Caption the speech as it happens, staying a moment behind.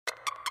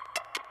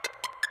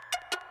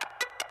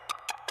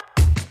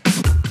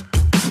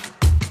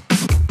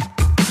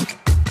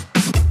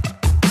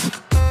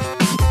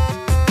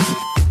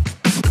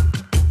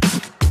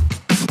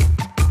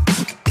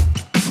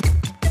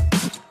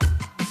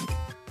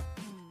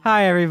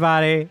Hi,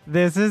 everybody.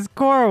 This is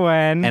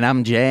Corwin. And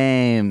I'm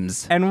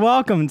James. And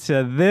welcome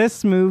to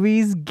This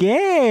Movie's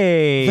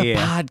Gay.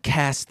 The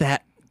podcast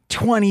that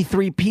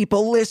 23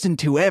 people listen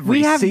to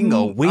every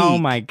single week. Oh,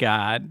 my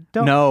God.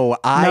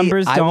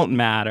 Numbers don't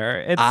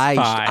matter. It's fine.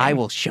 I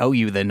will show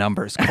you the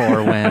numbers,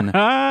 Corwin.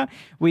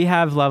 We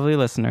have lovely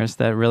listeners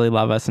that really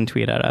love us and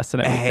tweet at us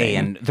and everything. Hey,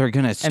 and they're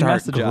going to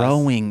start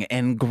growing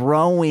and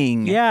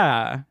growing.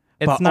 Yeah.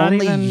 But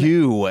only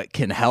you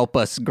can help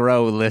us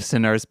grow,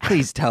 listeners.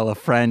 Please tell a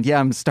friend. Yeah,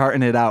 I'm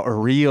starting it out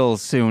real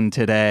soon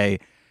today.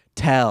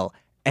 Tell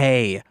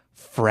a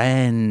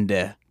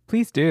friend.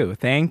 Please do.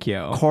 Thank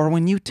you.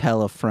 Corwin, you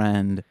tell a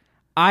friend.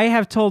 I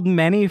have told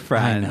many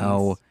friends. I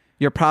know.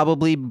 You're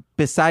probably,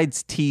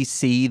 besides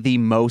TC, the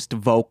most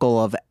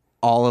vocal of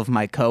all of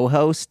my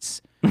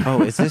co-hosts.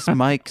 Oh, is this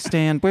mic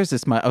stand? Where's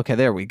this mic? Okay,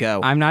 there we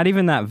go. I'm not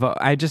even that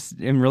I just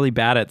am really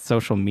bad at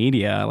social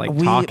media,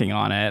 talking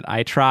on it.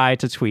 I try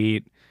to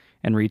tweet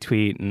and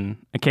retweet and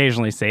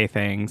occasionally say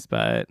things,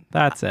 but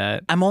that's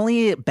it. I'm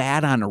only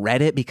bad on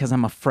Reddit because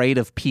I'm afraid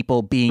of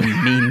people being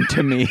mean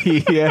to me.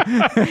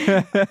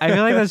 I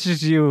feel like that's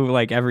just you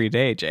every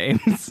day,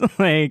 James.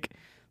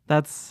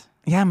 That's...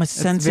 Yeah, I'm a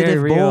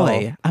sensitive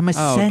boy. I'm a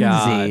sensi.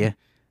 God.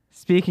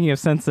 Speaking of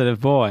sensitive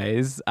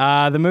boys,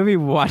 the movie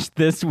we watched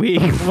this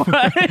week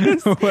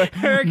was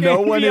Hurricane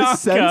No one Bianca is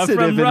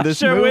sensitive in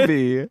this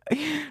movie.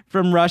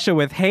 From Russia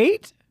with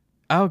Hate?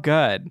 Oh,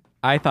 good.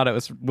 I thought it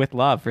was with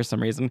love for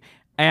some reason.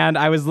 And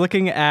I was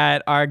looking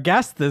at our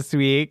guest this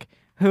week,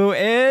 who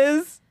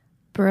is...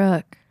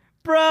 Brooke.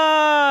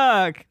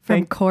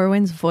 From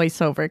Corwin's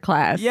voiceover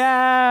class.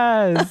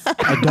 Yes.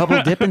 I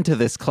double dip into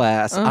this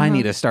class. I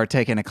need to start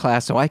taking a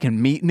class so I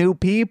can meet new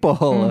people.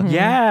 Mm-hmm.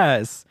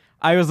 Yes.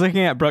 I was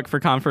looking at Brooke for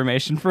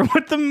confirmation for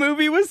what the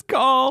movie was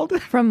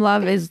called. From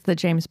Love is the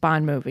James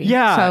Bond movie.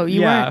 Yeah. So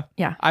you weren't.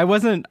 Yeah. I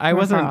wasn't. There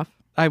was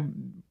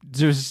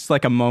just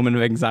a moment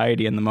of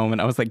anxiety in the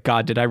moment. I was like,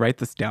 God, did I write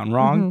this down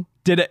wrong?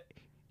 Mm-hmm.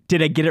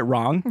 Did I get it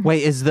wrong?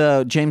 Wait, is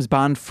the James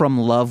Bond From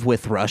Love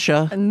with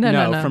Russia?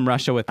 No. From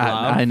Russia with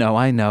Love. I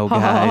know,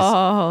 guys.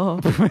 Oh.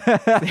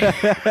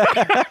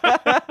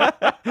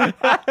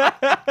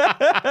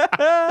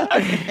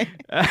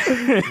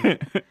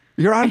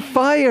 You're on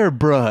fire,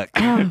 Brooke.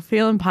 Oh,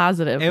 feeling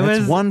positive. It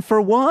was 1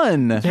 for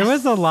 1. There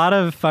was a lot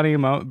of funny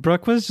moments.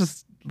 Brooke was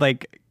just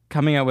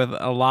coming up with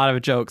a lot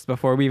of jokes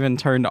before we even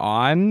turned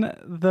on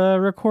the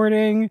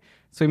recording.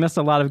 So we missed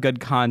a lot of good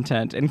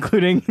content,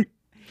 including...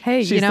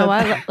 Hey, you know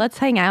what? Let's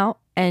hang out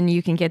and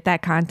you can get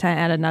that content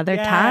at another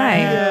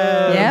time.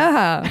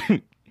 Yeah.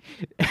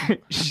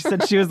 She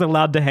said she was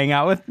allowed to hang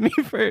out with me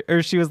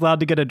or she was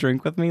allowed to get a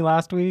drink with me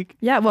last week.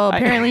 Yeah, well,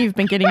 apparently you've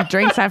been getting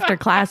drinks after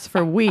class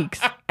for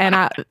weeks. And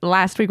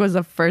last week was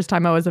the first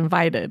time I was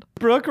invited.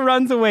 Brooke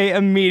runs away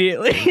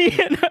immediately.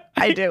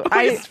 I do.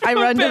 I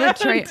run to the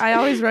train. I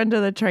always run to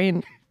the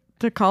train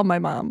to call my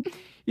mom.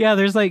 Yeah,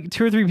 there's 2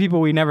 or 3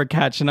 people we never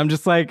catch. And I'm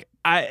just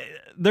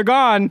they're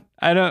gone.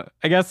 I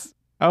guess,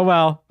 oh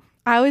well.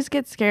 I always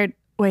get scared.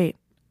 Wait,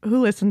 who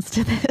listens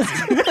to this?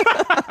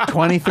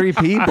 23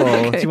 people.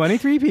 Okay.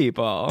 23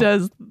 people.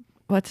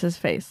 What's his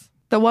face?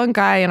 The one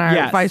guy in our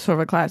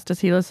voiceover class. Does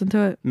he listen to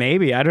it?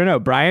 Maybe. I don't know.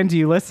 Brian, do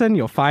you listen?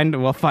 We'll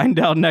find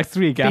out next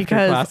week after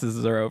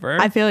classes are over.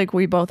 I feel like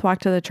we both walk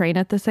to the train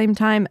at the same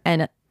time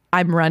and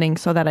I'm running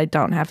so that I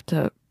don't have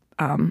to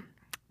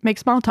make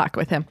small talk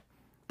with him.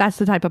 That's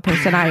the type of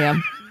person I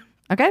am.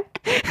 Okay?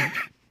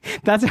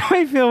 That's how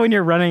I feel when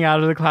you're running out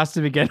of the class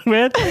to begin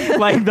with.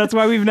 That's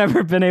why we've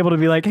never been able to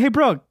be like, hey,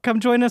 Brooke, come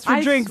join us for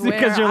drinks.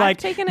 Because you're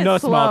no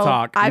small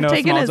talk. I've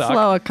taken it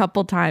slow a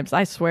couple times.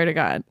 I swear to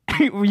God.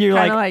 You're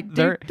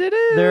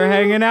they're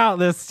hanging out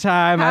this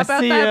time. How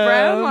about that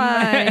brown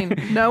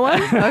line? No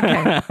one?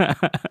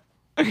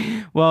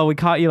 Okay. Well, we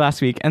caught you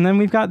last week. And then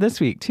we've got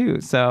this week,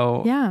 too.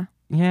 So,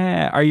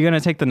 yeah. Are you going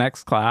to take the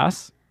next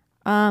class?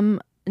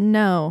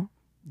 No.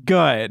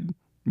 Good.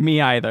 Me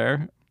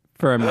either.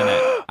 For a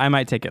minute. I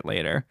might take it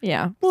later.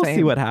 Yeah. We'll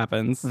see what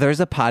happens.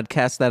 There's a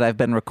podcast that I've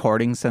been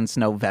recording since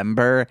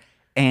November,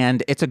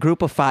 and it's a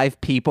group of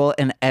 5 people,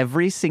 and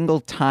every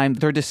single time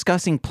they're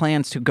discussing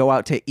plans to go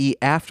out to eat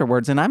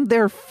afterwards, and I'm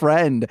their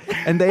friend,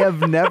 and they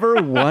have never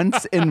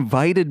once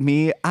invited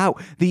me out.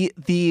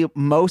 The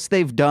most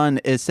they've done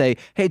is say,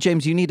 hey,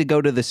 James, you need to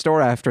go to the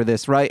store after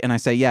this, right? And I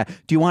say, yeah.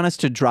 Do you want us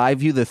to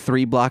drive you the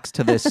 3 blocks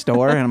to this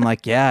store? And I'm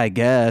like, yeah, I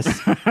guess.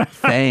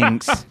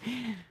 Thanks.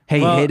 Hey,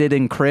 hit it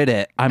and crit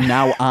it. I'm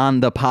now on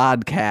the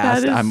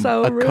podcast. I'm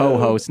so a rude.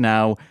 co-host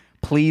now.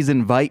 Please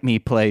invite me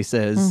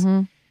places.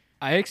 Mm-hmm.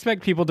 I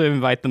expect people to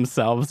invite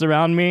themselves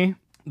around me.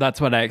 That's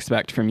what I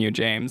expect from you,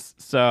 James.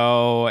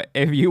 So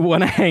if you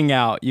want to hang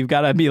out, you've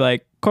got to be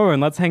like, Corwin,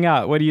 let's hang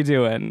out. What are you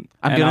doing?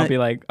 I'll be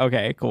like,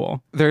 okay,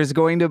 cool. You're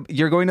going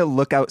to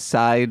look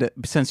outside.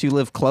 Since you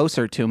live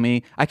closer to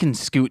me, I can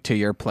scoot to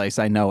your place.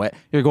 I know it.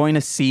 You're going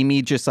to see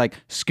me just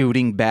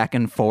scooting back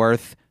and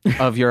forth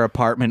of your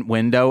apartment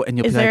window, and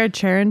you'll Is be there like, a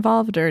chair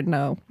involved or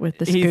no with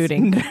the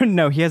scooting?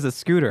 No, he has a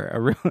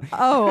scooter.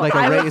 like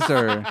a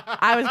razor.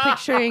 I was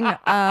picturing,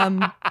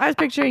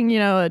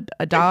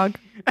 a dog.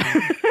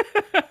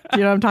 Do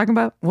you know what I'm talking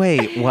about?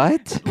 Wait,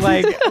 what?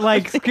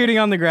 like scooting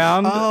on the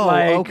ground. Oh,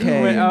 like,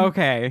 okay.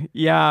 Okay.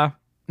 Yeah.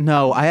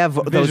 No, I have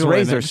those Visual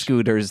razor image.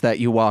 scooters that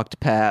you walked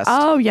past.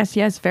 Oh,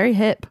 yes, very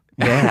hip.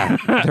 Yeah.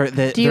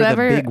 They're Do you the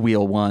ever- big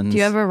wheel ones. Do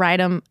you ever ride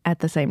them at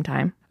the same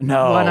time?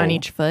 No. One on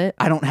each foot?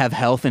 I don't have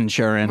health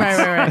insurance.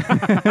 Right.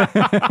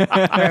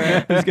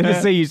 I was going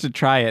to say you should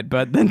try it,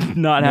 but then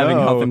not having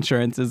No. health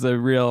insurance is a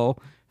real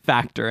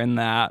factor in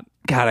that.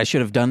 God, I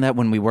should have done that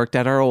when we worked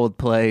at our old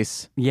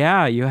place.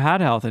 Yeah, you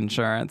had health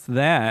insurance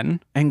then.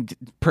 And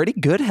pretty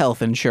good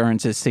health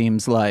insurance, it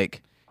seems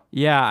like.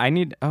 Yeah,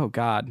 oh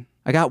God.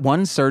 I got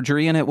one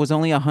surgery and it was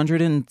only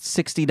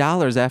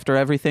 $160 after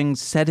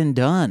everything's said and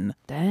done.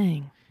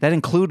 Dang. That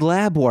include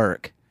lab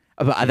work.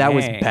 That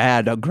was Dang.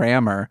 bad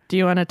grammar. Do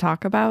you want to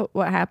talk about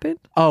what happened?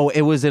 Oh,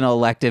 it was an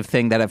elective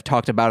thing that I've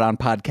talked about on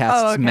podcasts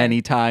Oh, okay.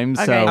 many times.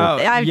 Okay. So Oh,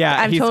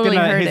 I've he's totally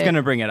gonna heard he's it.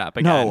 gonna bring it up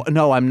again.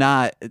 no, I'm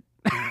not.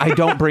 I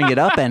don't bring it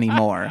up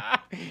anymore.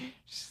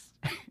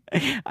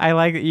 I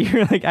like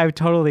you're like I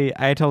totally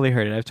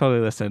heard it. I've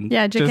totally listened.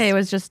 Yeah, JK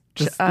was just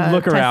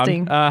look around.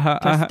 testing,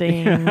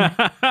 testing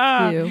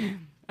you.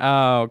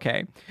 Oh,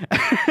 okay.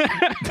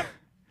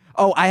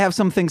 Oh, I have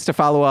some things to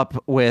follow up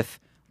with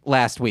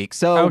last week.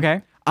 So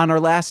Okay. on our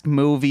last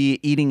movie,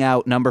 Eating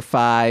Out, number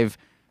 5,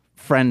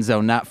 Friend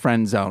Zone, not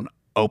Friend Zone,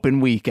 open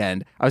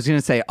weekend. I was going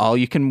to say all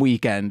you can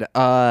weekend.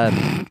 Are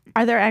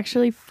there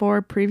actually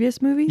 4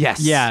 previous movies? Yes.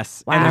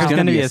 Yes. Wow. And there's There's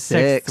gonna be a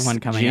sixth one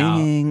coming out.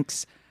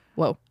 Jinx.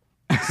 Whoa.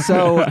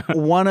 So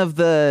one of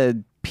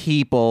the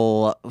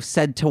people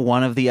said to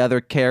one of the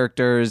other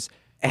characters,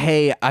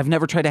 "Hey, I've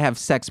never tried to have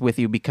sex with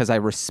you because I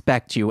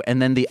respect you."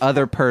 And then the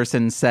other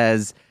person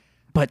says,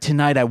 "But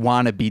tonight I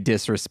want to be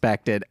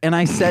disrespected." And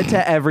I said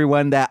to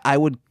everyone that I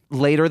would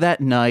later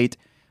that night,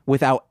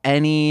 without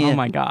any Oh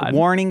my God.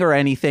 warning or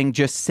anything,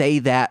 just say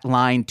that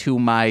line to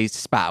my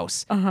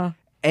spouse.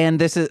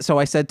 And so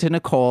I said to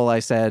Nicole, I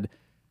said,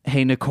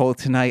 "Hey, Nicole,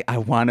 tonight I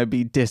want to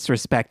be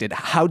disrespected."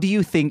 How do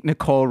you think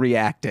Nicole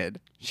reacted?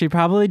 She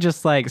probably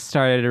just like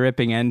started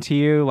ripping into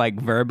you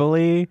like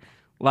verbally.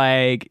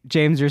 Like,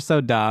 James, you're so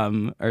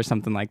dumb or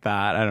something like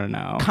that. I don't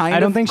know. Kind I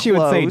don't of think she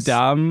would say close.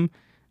 dumb.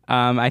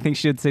 I think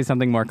she would say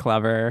something more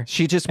clever.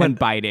 She just and went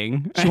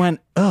biting. She went,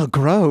 "Oh,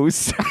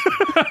 gross."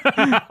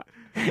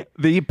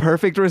 The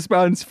perfect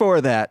response for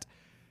that.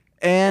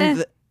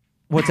 And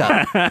what's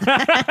up?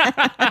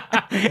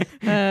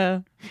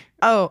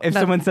 Oh, If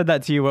someone said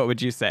that to you, what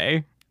would you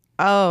say?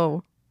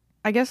 oh,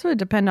 I guess it would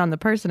depend on the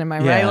person. Am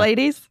I Yeah. right,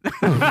 ladies?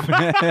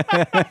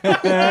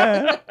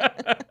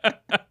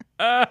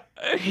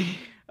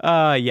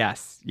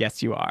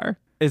 Yes, you are.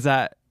 Is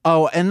that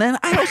Oh, and then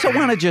I also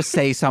want to just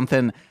say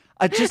something,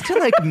 just to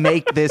like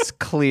make this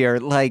clear.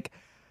 Like,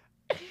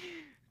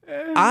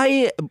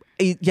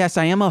 yes,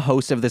 I am a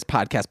host of this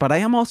podcast, but I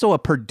am also a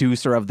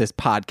producer of this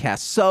podcast.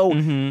 So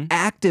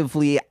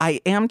actively, I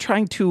am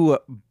trying to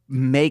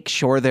make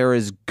sure there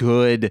is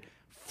good,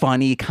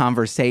 funny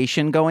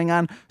conversation going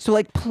on. So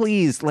like,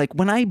 please, like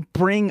when I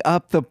bring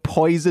up the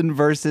poison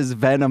versus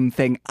venom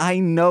thing, I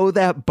know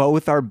that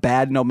both are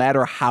bad no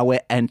matter how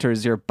it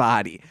enters your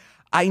body.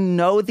 I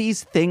know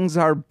these things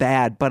are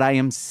bad, but I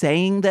am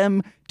saying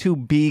them to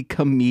be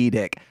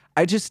comedic.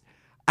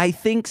 I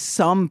think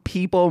some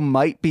people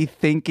might be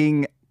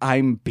thinking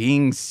I'm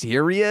being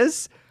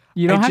serious.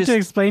 you don't I have to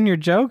explain your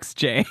jokes,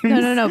 James?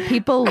 No.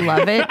 People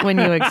love it when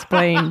you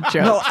explain jokes.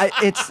 No,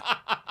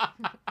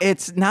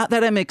 it's not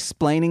that I'm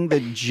explaining the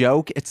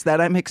joke. It's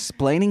that I'm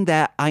explaining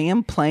that I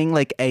am playing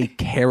like a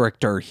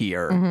character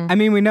here. I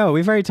mean, we know.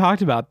 We've already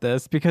talked about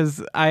this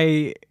because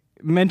I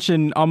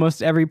mention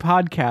almost every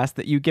podcast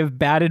that you give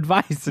bad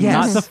advice and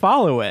Yes. not to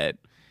follow it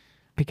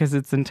because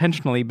it's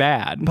intentionally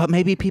bad. But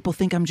maybe people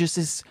think I'm just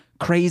this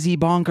crazy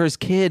bonkers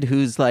kid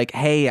who's like,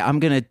 "Hey, I'm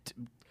going to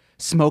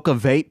smoke a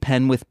vape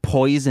pen with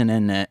poison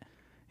in it."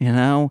 You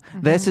know,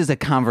 this is a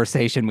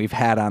conversation we've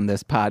had on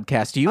this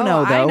podcast. You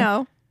know, though. I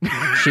know.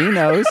 She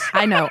knows.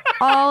 I know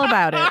all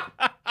about it.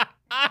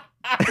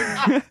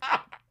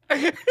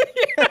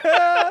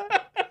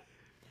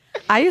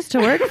 I used to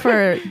work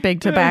for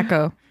Big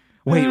Tobacco.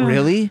 Wait,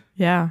 really?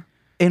 Yeah.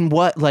 In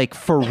what? Like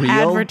for real?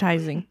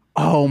 Advertising.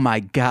 Oh my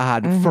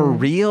God. For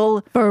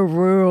real? For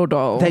real,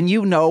 though. Then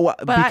you know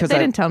But they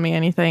didn't tell me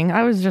anything.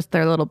 I was just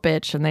their little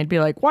bitch, and they'd be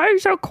like, "Why are you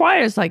so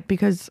quiet?" It's like,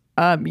 because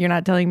you're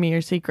not telling me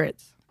your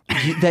secrets.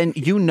 then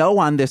you know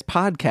on this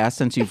podcast,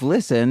 since you've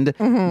listened,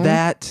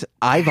 that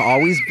I've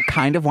always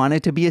kind of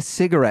wanted to be a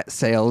cigarette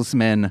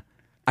salesman.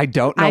 I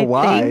don't know I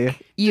why.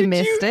 think you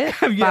missed it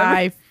have you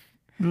by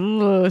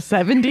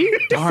 70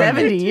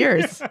 it.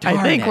 years. I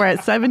Darn think it. we're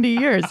at 70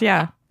 years.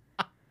 Yeah.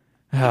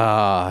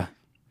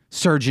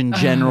 Surgeon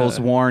General's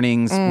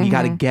warnings. We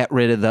got to get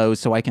rid of those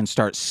so I can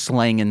start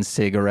slanging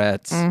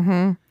cigarettes.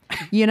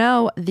 You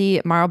know,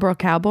 the Marlboro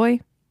Cowboy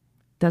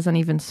doesn't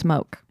even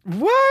smoke.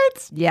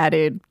 What? Yeah,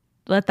 dude.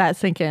 Let that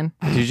sink in.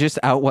 Did you just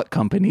out what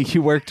company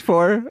you worked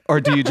for?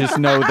 Or do you just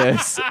know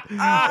this?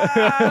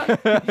 That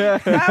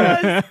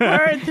was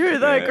word through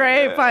the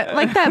grapevine.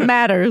 Like, that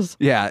matters.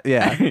 Yeah.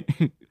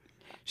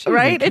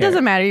 right? care. It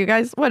doesn't matter, you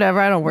guys. Whatever.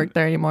 I don't work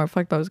there anymore.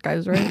 Fuck those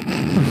guys, right?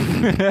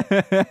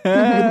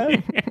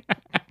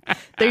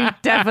 They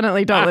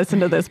definitely don't listen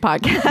to this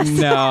podcast.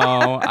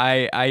 No,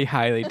 I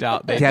highly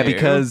doubt they Yeah, do.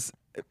 because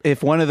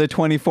if one of the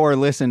 24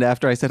 listened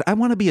after I said, I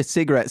want to be a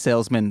cigarette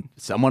salesman,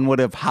 someone would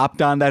have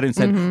hopped on that and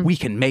said, we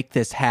can make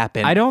this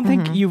happen. I don't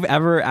think you've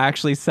ever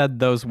actually said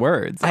those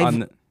words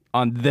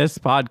on this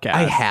podcast.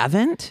 I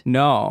haven't?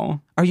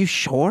 No. Are you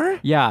sure?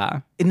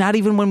 Yeah. Not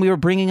even when we were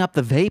bringing up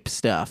the vape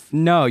stuff.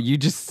 No, you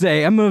just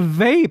say, I'm a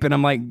vape. And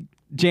I'm like,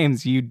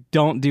 James, you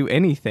don't do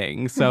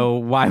anything. So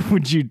why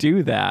would you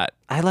do that?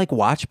 I like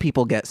watch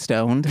people get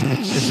stoned.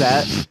 Is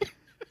that...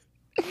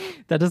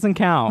 That doesn't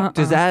count.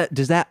 Does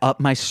that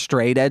up my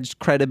straight edge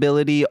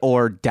credibility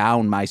or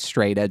down my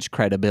straight edge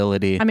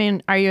credibility? I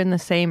mean, are you in the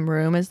same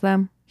room as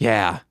them?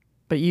 Yeah.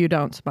 But you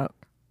don't smoke.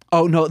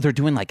 Oh no, they're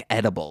doing like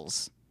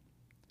edibles.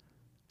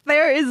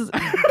 There is.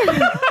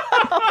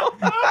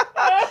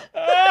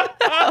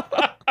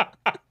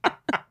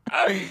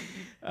 Sorry,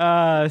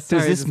 Does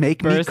this just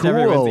make me burst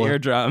everyone's cool?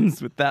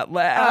 eardrums with that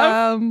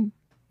laugh.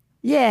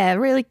 Yeah,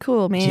 really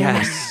cool, man.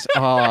 Yes.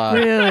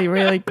 Really,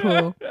 really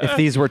cool. If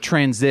these were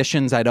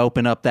transitions, I'd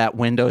open up that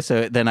window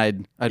so then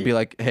I'd be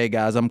like, "Hey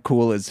guys, I'm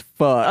cool as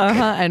fuck."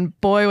 And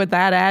boy, would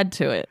that add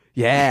to it.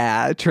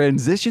 Yeah,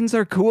 transitions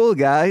are cool,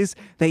 guys.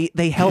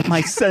 They help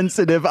my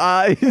sensitive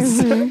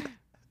eyes.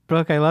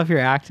 Brooke, I love your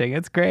acting.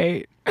 It's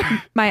great.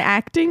 My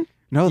acting?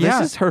 No, this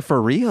Yeah. is her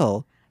for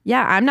real.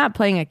 Yeah, I'm not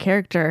playing a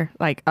character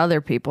like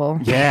other people.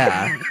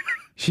 Yeah.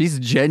 She's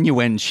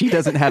genuine. She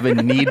doesn't have a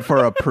need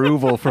for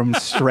approval from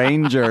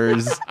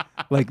strangers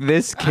like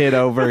this kid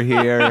over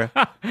here.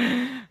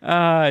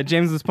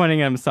 James was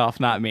pointing at himself,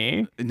 not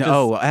me.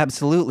 No,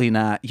 absolutely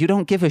not. You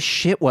don't give a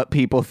shit what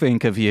people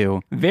think of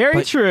you.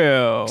 Very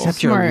true. Except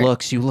Smart. your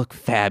looks. You look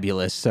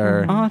fabulous,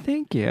 sir. Oh,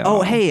 thank you.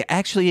 Oh, hey,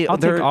 actually, I'll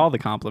take all the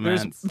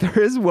compliments. there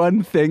is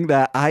one thing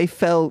that I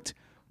felt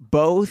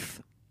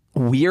both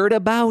weird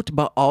about,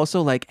 but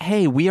also like,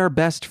 hey, we are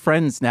best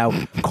friends now.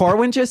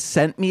 Corwin just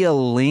sent me a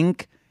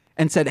link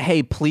and said,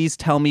 hey, please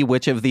tell me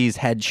which of these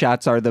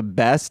headshots are the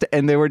best.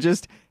 And they were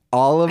just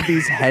all of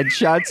these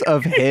headshots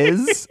of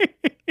his.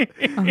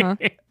 And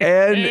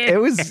it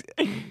was,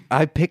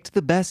 I picked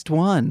the best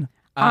one.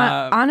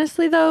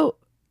 Honestly, though,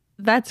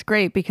 that's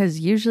great because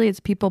usually it's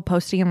people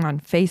posting them on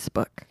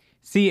Facebook.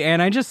 See,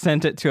 and I just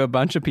sent it to a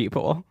bunch of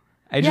people.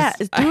 Do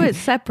it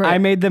separate. I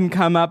made them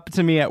come up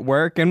to me at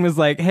work and was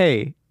like,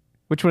 hey,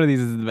 which one of these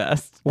is the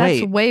best?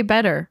 That's Wait, way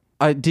better.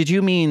 did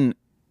you mean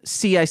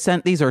C, I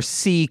sent these, or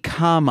C,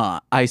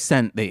 comma, I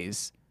sent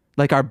these?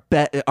 Like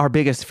our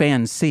biggest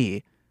fan,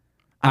 C.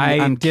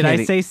 I'm Did I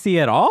kidding. say C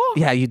at all?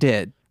 Yeah, you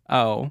did.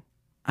 Oh.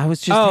 I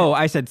was just.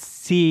 I said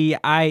C.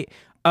 Got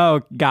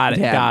it.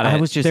 Yeah, got it. I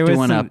was just There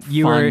doing a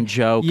you fun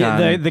joke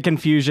on- the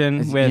confusion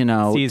with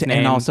C's name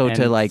and also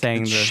to like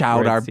saying the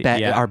shout word C.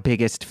 Yeah. our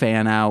biggest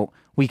fan out.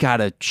 We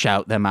gotta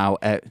shout them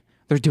out.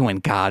 They're doing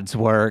God's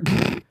work.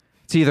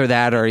 It's either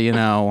that or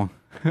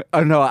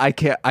Oh no, I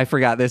can't. I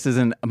forgot this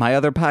isn't my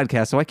other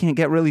podcast, so I can't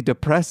get really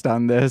depressed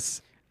on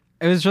this.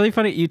 It was really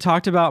funny. You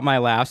talked about my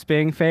laughs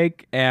being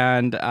fake,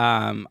 and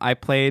I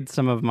played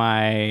some of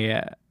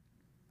my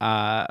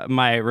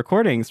my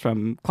recordings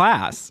from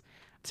class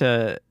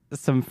to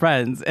some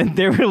friends, and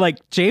they were like,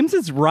 James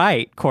is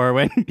right,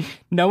 Corwin.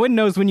 No one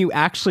knows when you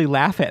actually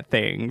laugh at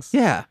things.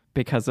 Yeah.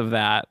 Because of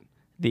that.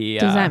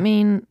 Does that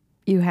mean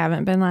you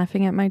haven't been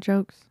laughing at my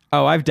jokes?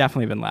 Oh, I've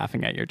definitely been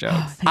laughing at your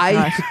jokes.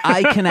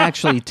 I can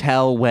actually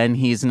tell when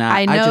he's not.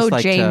 I know just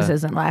like James to,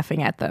 isn't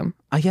laughing at them.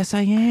 Yes,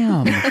 I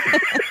am.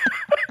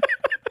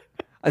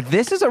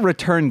 This is a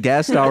return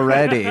guest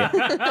already.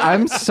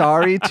 I'm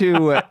sorry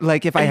to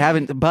if I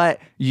haven't, but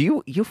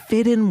you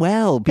fit in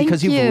well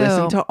because Thank you've you.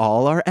 listened to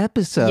all our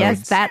episodes.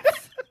 Yes,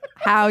 that's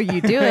how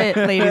you do it,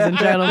 ladies and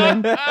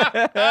gentlemen.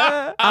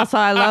 Also,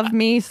 I love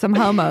me some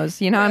homos.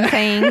 You know what I'm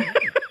saying?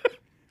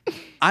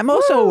 I'm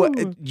also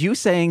you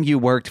saying you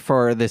worked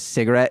for the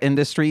cigarette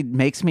industry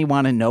makes me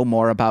want to know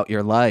more about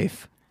your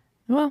life.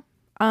 Well,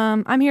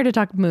 I'm here to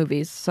talk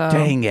movies, so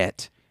Dang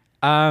it.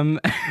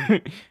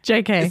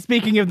 JK.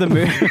 Speaking of the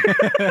movie,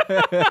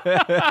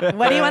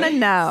 What do you want to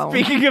know?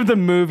 speaking of the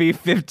movie,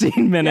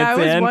 15 minutes Yeah, I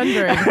was in,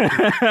 wondering.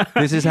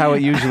 This is how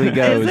it usually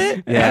goes. Is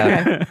it?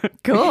 Yeah. Okay.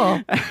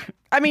 Cool.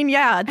 I mean,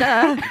 yeah,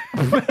 duh.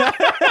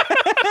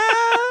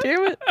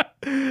 Damn it.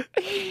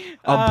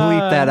 I'll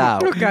bleep that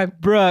out. Okay.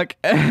 Brooke,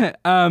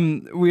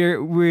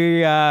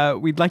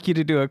 we'd like you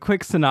to do a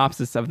quick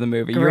synopsis of the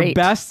movie. Great.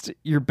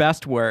 Your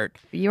best work.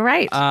 You're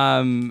right.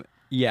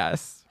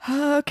 Yes.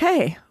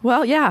 Okay.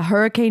 Well, yeah,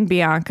 Hurricane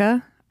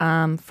Bianca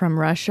from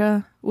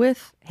Russia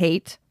with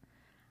hate.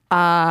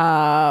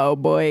 Oh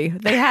boy.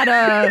 They had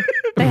a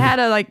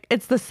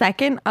it's the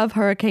second of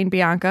Hurricane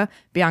Bianca.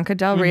 Bianca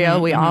Del Rio,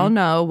 we all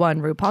know, won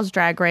RuPaul's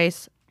Drag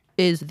Race,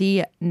 is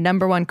the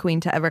 #1 queen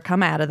to ever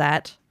come out of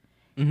that.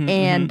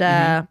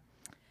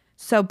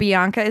 So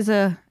Bianca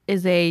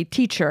is a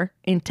teacher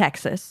in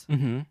Texas.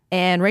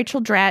 And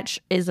Rachel Dratch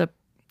is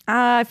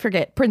I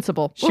forget.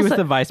 Principal. She was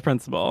the vice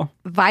principal.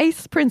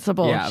 Vice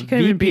principal. Yeah, She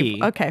couldn't even VP.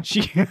 be. Okay.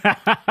 She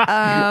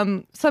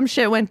Some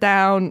shit went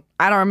down.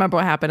 I don't remember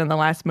what happened in the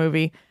last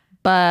movie,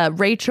 but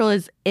Rachel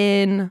is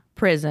in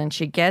prison.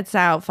 She gets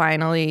out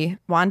finally.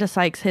 Wanda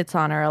Sykes hits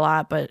on her a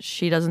lot, but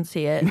she doesn't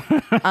see it.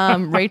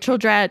 Rachel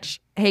Dratch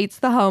hates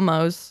the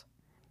homos,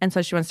 and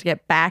so she wants to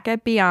get back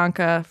at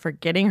Bianca for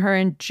getting her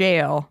in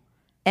jail.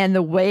 And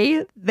the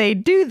way they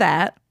do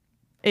that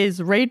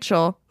is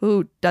Rachel,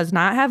 who does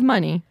not have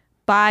money,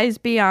 buys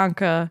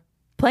Bianca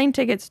plane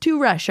tickets to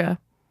Russia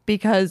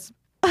because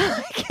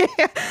I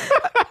can't.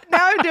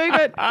 Now I'm doing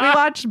it. We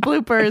watched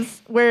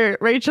bloopers where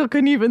Rachel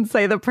couldn't even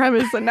say the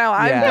premise, and now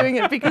I'm doing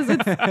it because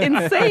it's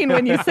insane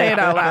when you say it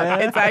out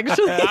loud. It's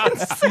actually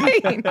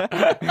insane.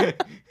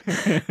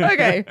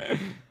 Okay.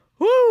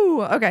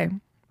 Woo. Okay.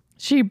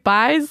 She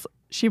buys.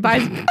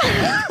 I'm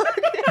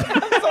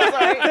so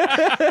sorry.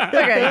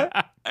 Okay.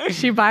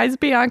 She buys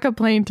Bianca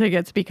plane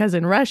tickets because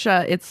in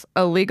Russia it's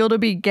illegal to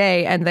be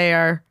gay, and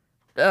they're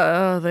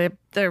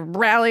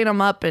rallying them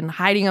up and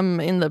hiding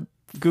them in the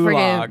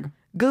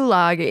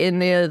gulag in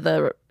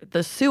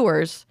the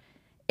sewers,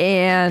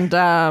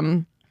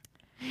 and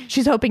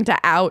she's hoping to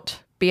out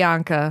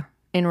Bianca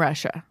in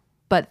Russia,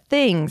 but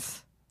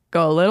things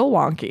go a little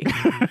wonky.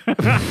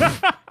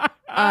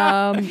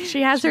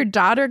 She has her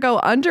daughter go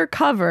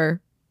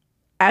undercover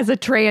as a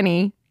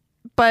tranny,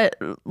 but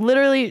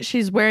literally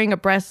she's wearing a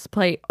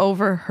breastplate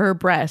over her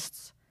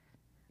breasts.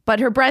 But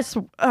her breasts,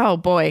 oh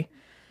boy.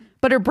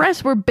 But her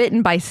breasts were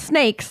bitten by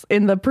snakes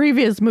in the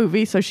previous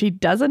movie, so she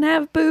doesn't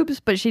have boobs,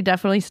 but she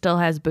definitely still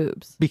has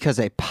boobs. Because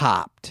they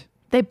popped.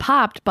 They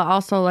popped, but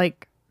also,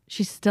 like,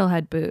 she still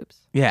had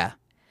boobs. Yeah.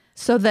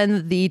 So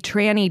then the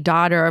tranny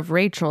daughter of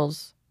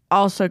Rachel's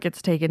also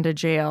gets taken to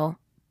jail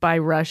by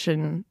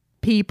Russian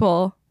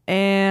people,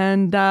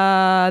 and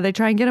they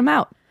try and get him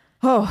out.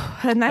 Oh,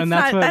 and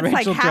that's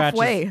like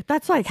halfway.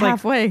 That's like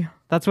halfway.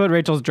 That's what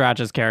Rachel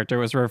Dratch's character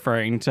was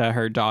referring to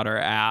her daughter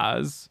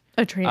as.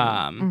 A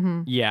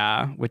tranny.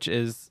 Yeah, which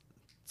is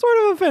sort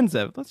of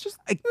offensive. Let's just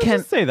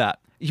say that.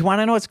 You want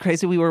to know what's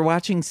crazy? We were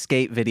watching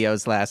skate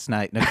videos last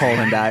night, Nicole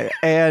and I,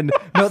 and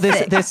no,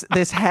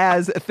 this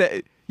has,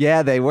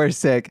 yeah, they were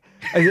sick.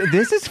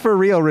 This is for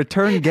real.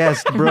 Return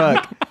guest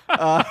Brooke.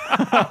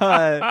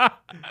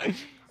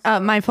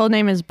 My full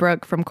name is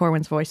Brooke from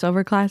Corwin's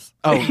voiceover class.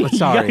 Oh,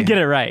 sorry. You gotta get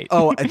it right.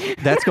 Oh,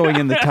 that's going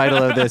in the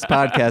title of this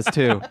podcast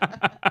too.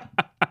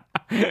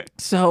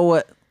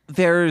 So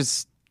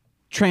there's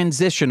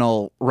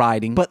transitional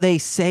riding, but they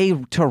say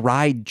to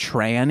ride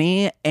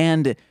tranny,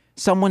 and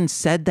someone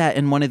said that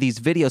in one of these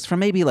videos from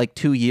maybe like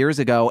 2 years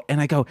ago,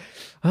 and I go,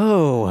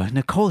 oh,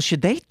 Nicole,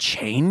 should they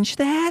change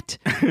that?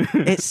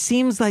 It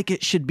seems like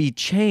it should be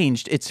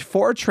changed. It's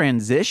for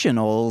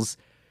transitionals,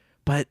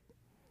 but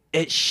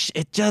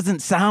it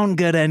doesn't sound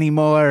good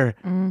anymore.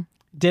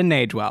 Didn't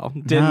age well.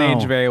 Didn't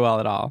age very well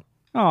at all.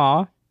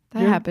 Aw. That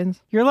happens.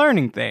 You're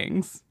learning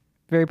things.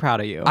 Very proud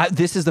of you.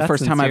 This is the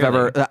first time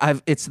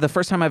it's the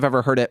first time I've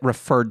ever heard it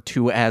referred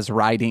to as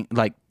riding,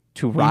 like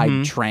to ride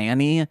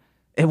tranny.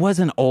 It was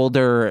an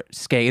older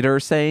skater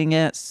saying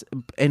it,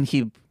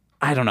 and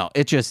I don't know.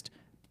 It just,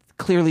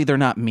 clearly they're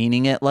not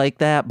meaning it like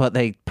that, but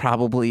it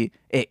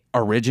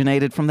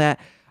originated from that.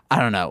 I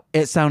don't know.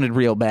 It sounded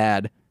real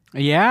bad.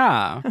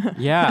 Yeah.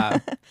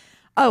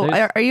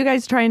 Oh, are you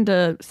guys trying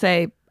to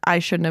say I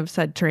shouldn't have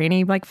said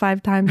tranny like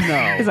 5 times?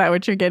 No. Is that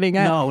what you're getting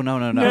at? No.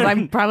 Because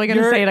I'm probably going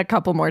to say it a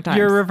couple more times.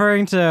 You're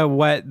referring to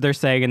what they're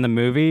saying in the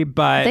movie,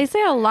 but they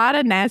say a lot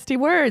of nasty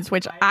words,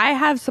 which I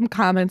have some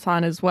comments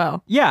on as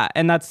well. Yeah,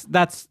 and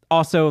that's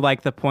also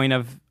like the point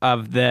of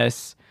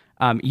this,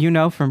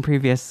 from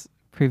previous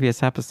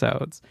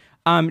episodes.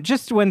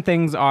 Just when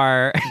things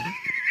are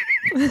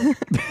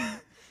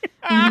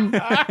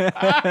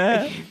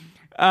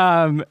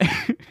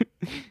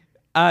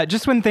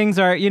just when things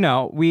are,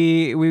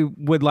 we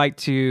would like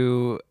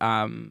to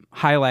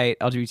highlight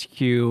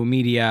LGBTQ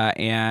media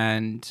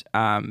and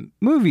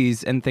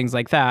movies and things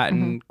like that,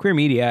 and queer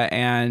media,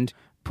 and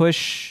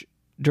push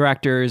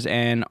directors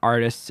and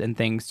artists and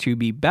things to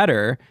be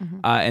better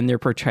in their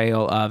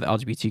portrayal of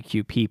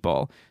LGBTQ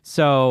people.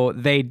 So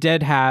they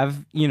did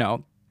have,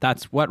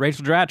 that's what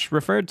Rachel Dratch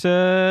referred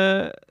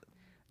to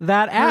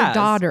that as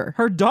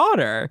her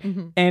daughter.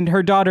 And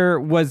her daughter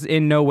was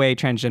in no way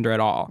transgender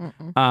at all.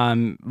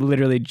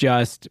 Literally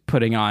just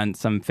putting on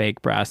some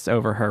fake breasts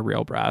over her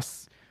real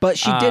breasts. But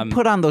she did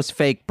put on those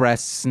fake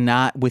breasts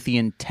not with the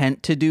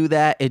intent to do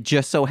that. It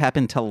just so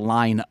happened to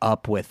line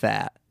up with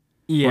that.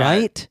 Yeah.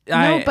 Right?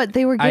 No, but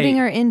they were getting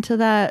her into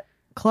that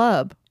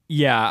club.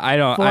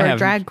 Yeah, for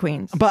drag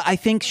queens. But I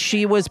think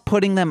she was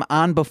putting them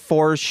on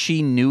before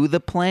she knew the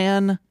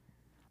plan,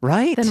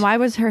 right? Then why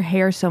was her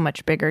hair so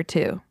much bigger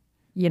too?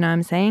 You know what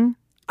I'm saying?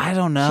 I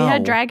don't know. She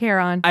had drag hair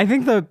on. I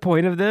think the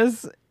point of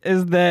this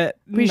is that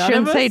we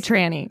shouldn't say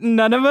tranny.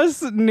 None of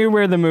us knew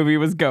where the movie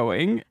was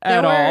going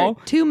at all. There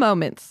were 2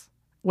 moments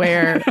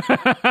where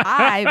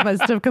I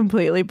must have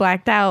completely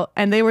blacked out,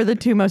 and they were the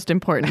 2 most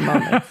important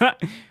moments. Was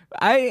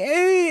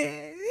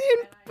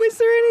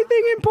there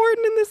anything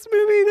important in this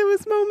movie that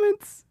was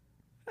moments?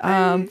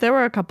 There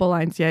were a couple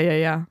lines.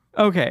 Yeah.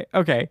 Okay.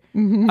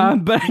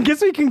 But I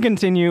guess we can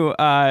continue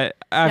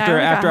after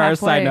our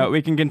side halfway. note.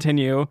 We can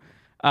continue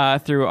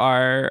through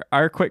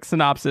our quick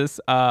synopsis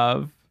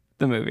of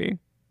the movie.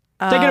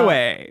 Take it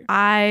away.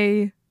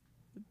 I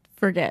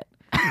forget.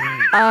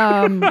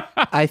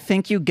 I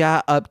think you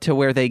got up to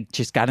where they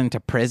just got into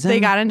prison. They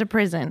got into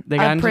prison. They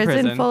got into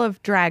prison. full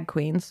of drag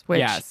queens, which,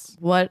 Yes.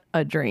 what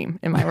a dream.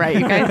 Am I right,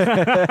 you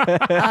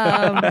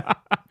guys?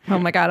 Oh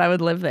my God, I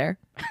would live there.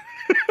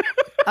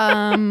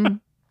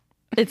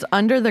 It's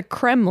under the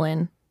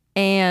Kremlin,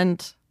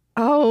 and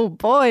oh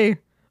boy,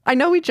 I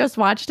know we just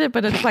watched it,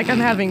 but it's like I'm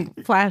having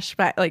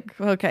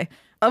flashback,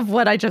 of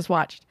what I just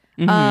watched.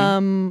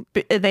 But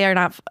they are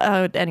not,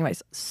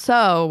 anyways.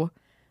 So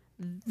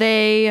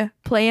they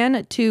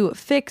plan to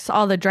fix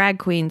all the drag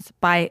queens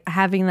by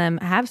having them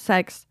have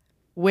sex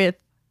with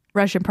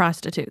Russian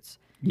prostitutes.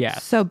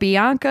 Yes. So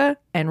Bianca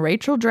and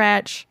Rachel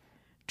Dratch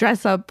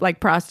dress up like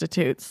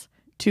prostitutes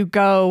to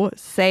go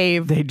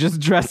save. They just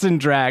dress in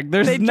drag.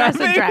 They dress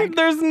in drag.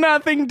 There's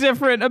nothing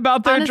different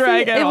about their Honestly,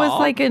 drag at all. it was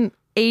like an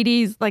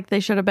 80s, like they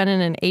should have been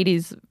in an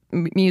 80s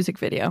music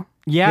video.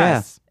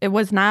 Yes. It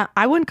was not,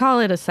 I wouldn't call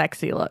it a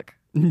sexy look.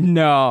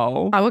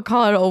 No. I would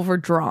call it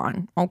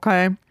overdrawn.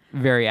 Okay.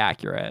 Very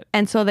accurate.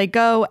 And so they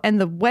go, and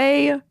the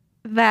way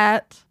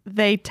that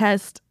they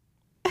test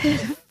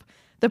if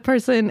the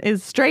person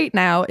is straight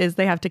now is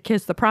they have to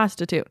kiss the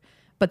prostitute.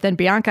 But then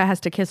Bianca has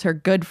to kiss her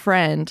good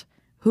friend,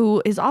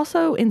 who is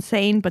also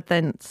insane, but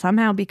then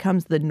somehow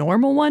becomes the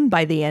normal one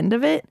by the end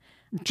of it.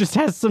 Just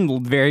has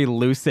some very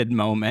lucid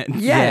moments.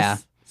 Yes. Yeah.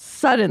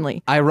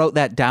 Suddenly. I wrote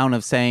that down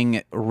of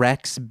saying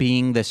Rex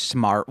being the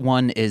smart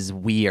one is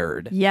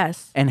weird.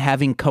 Yes. And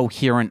having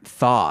coherent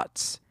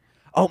thoughts.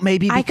 Oh,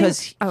 maybe I think-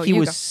 because oh, he you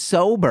was go.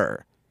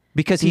 sober.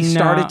 Because he No.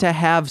 started to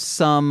have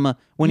some,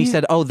 when he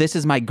said, oh, this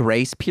is my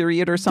grace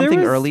period or something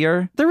was-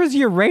 earlier. There was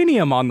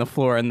uranium on the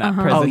floor in that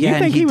prison. Oh, yeah, You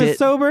and think he he was did-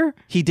 sober?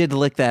 He did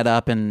lick that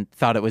up and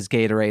thought it was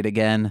Gatorade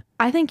again.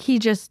 I think he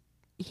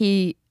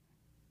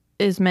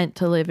is meant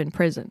to live in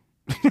prison.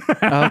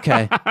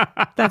 Okay.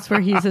 That's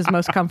where he's his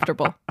most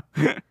comfortable.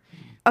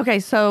 Okay,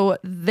 so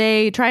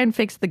they try and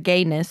fix the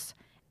gayness.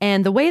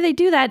 And the way they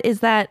do that is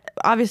that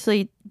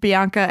obviously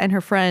Bianca and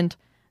her friend,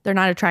 they're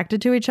not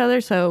attracted to each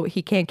other, so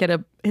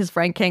his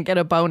friend can't get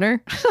a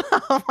boner.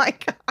 Oh my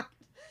God.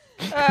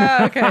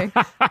 Okay.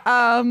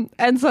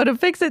 And so to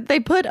fix it, they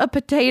put a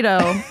potato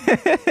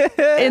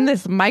in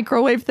this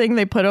microwave thing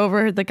they put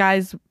over the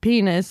guy's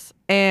penis,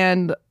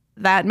 and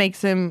that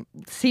makes him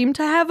seem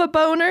to have a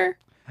boner.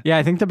 Yeah,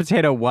 I think the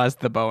potato was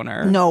the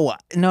boner. No.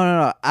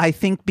 I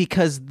think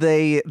because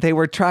they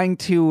were trying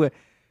to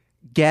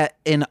get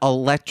an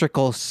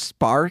electrical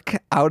spark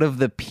out of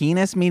the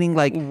penis, meaning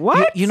like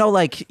What? You know,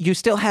 like you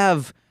still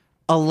have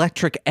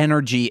electric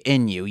energy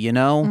in you, you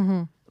know?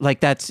 Mm-hmm. Like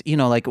that's, you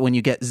know, like when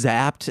you get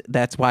zapped,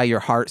 that's why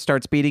your heart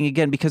starts beating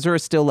again, because there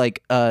is still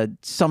like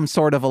some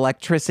sort of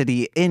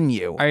electricity in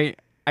you.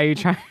 Are you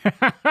trying?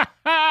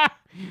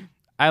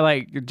 I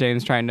like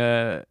James trying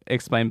to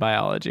explain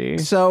biology.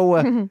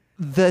 So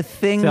the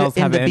thing Cells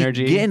in have the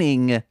energy.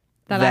 beginning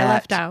That I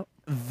left out.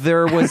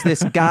 There was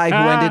this guy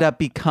who ended up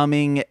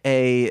becoming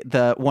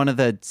one of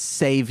the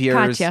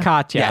saviors.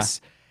 Katya. Yes,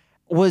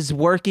 was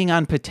working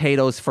on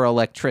potatoes for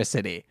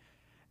electricity.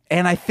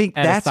 And I think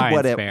At a that's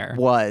what science it fair.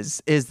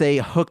 was, is they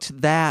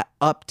hooked that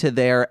up to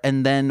there.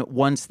 And then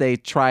once they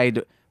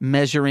tried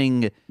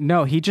measuring,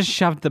 No, he just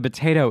shoved the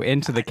potato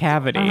into the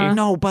cavity.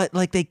 no, but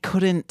like they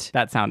couldn't,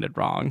 That sounded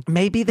wrong.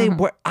 maybe they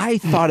were, I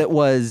thought it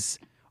was,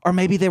 or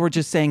maybe they were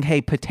just saying, hey,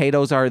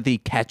 potatoes are the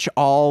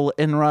catch-all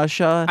in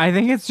Russia. I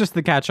think it's just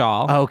the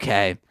catch-all.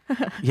 Okay.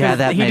 Yeah,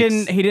 that he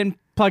makes... didn't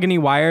plug any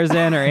wires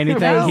in or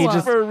anything. No. He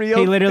just For real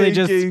he literally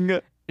thinking.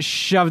 just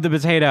shoved the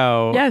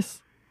potato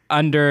Yes.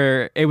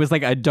 under. It was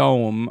like a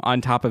dome on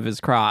top of his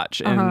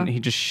crotch, and he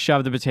just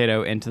shoved the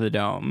potato into the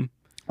dome.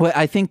 Well,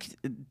 I think,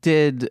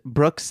 did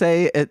Brooke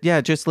say, it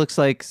just looks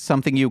like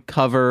something you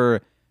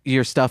cover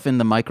your stuff in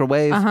the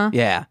microwave?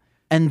 Yeah.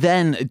 And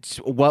then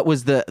what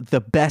was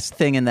the best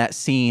thing in that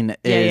scene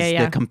is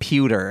yeah. the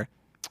computer.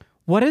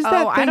 What is that?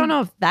 Oh, I thing? don't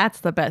know if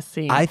that's the best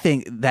scene. I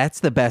think that's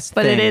the best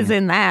but thing. it is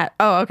in that.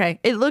 Oh, okay.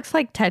 It looks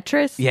like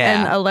Tetris.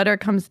 Yeah. And a letter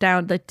comes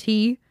down, the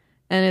T,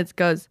 and it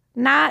goes,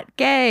 not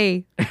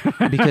gay.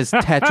 Because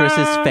Tetris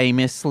is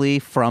famously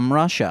from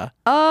Russia.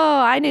 Oh,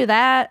 I knew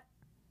that.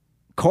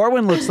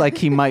 Corwin looks like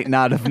he might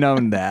not have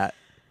known that.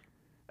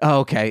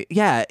 Okay.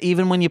 Yeah.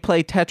 Even when you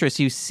play Tetris,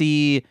 you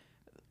see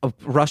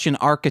Russian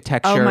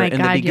architecture Oh my in the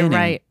God, beginning. you're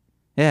right.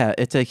 Yeah,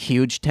 it's a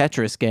huge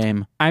Tetris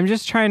game. I'm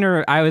just trying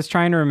to. I was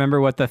trying to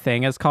remember what the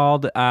thing is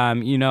called.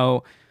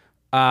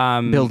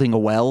 Building a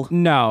well.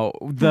 No,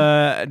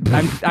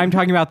 I'm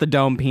talking about the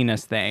dome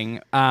penis thing,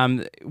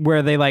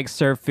 where they like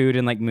serve food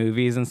in like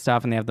movies and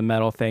stuff, and they have the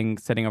metal thing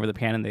sitting over the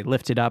pan, and they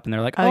lift it up, and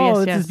they're like, Oh, "Oh, yes,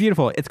 this yes. is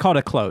beautiful." It's called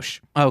a cloche.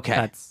 Okay.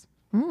 That's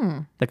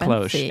the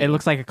cloche. fancy. It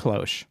looks like a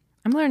cloche.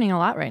 I'm learning a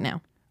lot right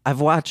now.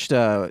 I've watched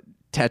Tetris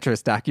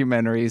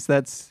documentaries.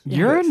 That's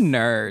You're a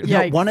nerd. No,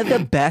 Yikes. one of the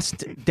best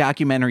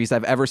documentaries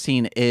I've ever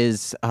seen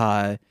is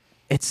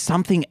it's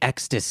something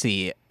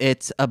ecstasy.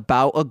 It's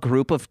about a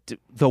group of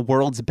the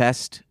world's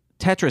best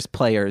Tetris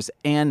players,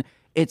 and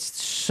it's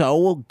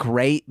so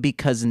great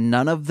because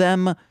none of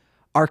them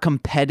are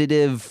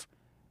competitive,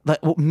 like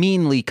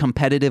meanly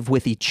competitive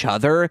with each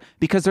other,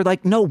 because they're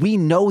like, no, we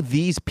know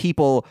these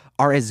people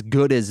are as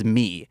good as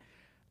me,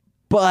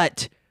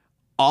 but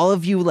all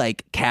of you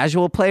like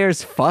casual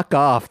players, fuck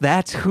off.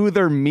 That's who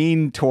they're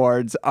mean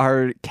towards,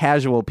 are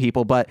casual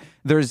people. But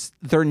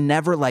they're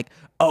never like,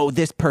 oh,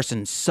 this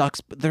person sucks.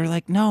 But they're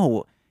like,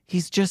 no,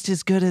 he's just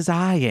as good as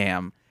I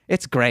am.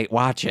 It's great.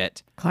 Watch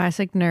it.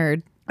 Classic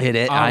nerd.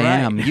 I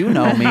am. You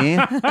know me.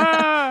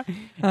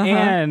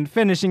 And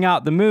finishing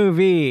out the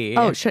movie.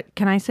 Oh,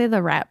 can I say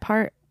the rat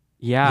part?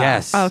 yeah.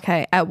 Yes.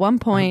 Okay. At one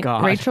point,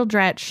 God. Rachel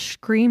Dratch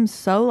screams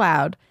so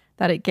loud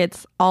that it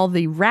gets all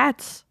the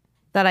rats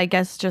that I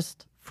guess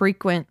just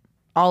frequent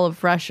all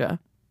of Russia.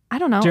 I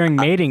don't know. During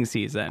mating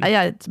season.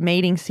 Yeah, it's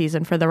mating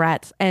season for the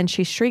rats. And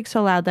she shrieks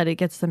so loud that it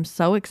gets them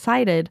so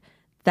excited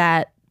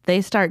that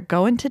they start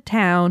going to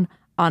town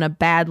on a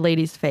bad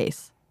lady's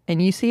face.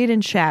 And you see it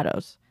in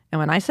shadows. And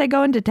when I say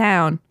going to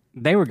town,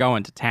 They were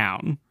going to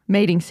town.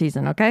 mating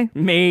season, okay?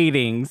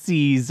 Mating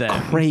season.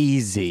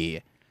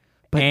 Crazy,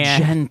 but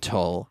And-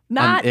 gentle.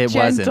 Not it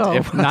gentle.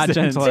 wasn't. It Not wasn't.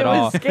 gentle at It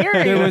all. was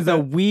scary. There was a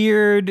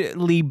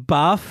weirdly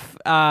buff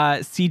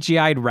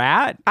CGI'd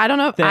rat. I don't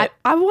know. That-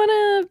 I want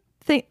to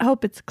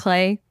hope it's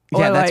clay.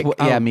 Yeah, or that's like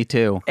what. Yeah, me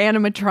too.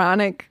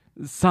 animatronic.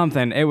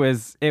 Something. It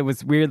was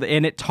weird,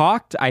 and it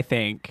talked, I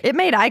think. It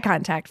made eye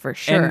contact for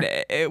sure.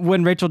 And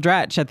when Rachel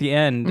Dratch at the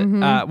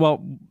end,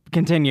 well,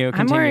 continue.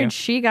 I'm worried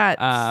she got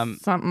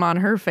something on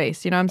her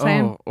face. You know what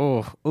I'm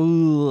saying?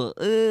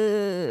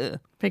 Ugh.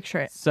 Picture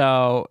it.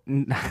 So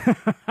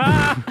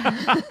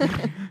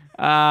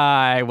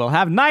I will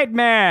have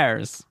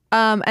nightmares.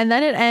 And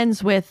then it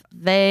ends with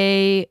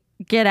they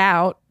get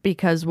out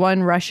because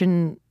one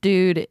Russian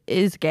dude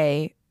is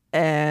gay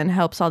and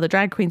helps all the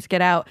drag queens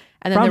get out.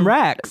 And then From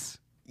Rex.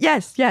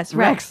 Yes, Rex,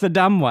 Rex. the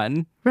dumb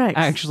one, Rex.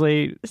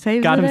 actually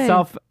Saves got the day.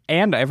 himself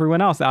and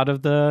everyone else out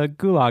of the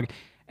gulag.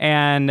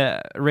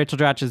 And Rachel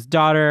Dratch's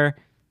daughter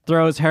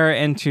throws her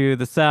into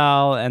the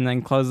cell and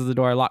then closes the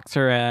door, locks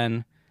her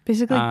in.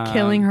 Basically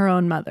killing her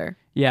own mother.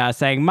 Yeah,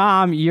 saying,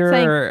 "Mom, you're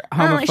Saying,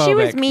 homophobic. she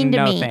was mean to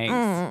no me." thanks."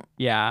 Mm.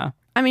 Yeah,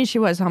 I mean, she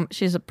was.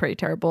 She's a pretty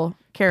terrible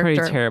character.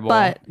 pretty terrible.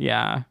 But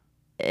yeah,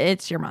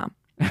 it's your mom.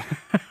 I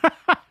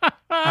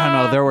don't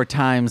know. There were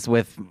times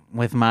with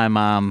my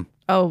mom.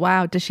 Oh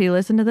wow, does she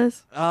listen to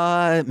this?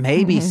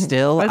 Maybe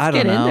still. Let's I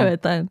don't get know. into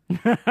it then.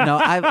 No,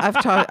 I've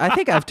talked. I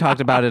think I've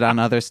talked about it on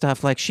other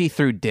stuff. Like she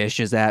threw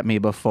dishes at me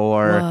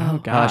before. Whoa. Oh,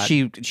 God.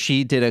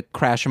 She did a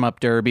crash 'em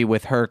up derby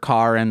with her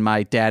car and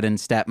my dad and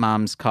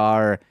stepmom's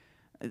car.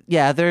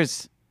 Yeah,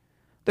 there's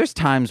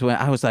times when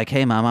I was like,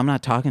 "Hey, mom, I'm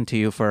not talking to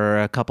you for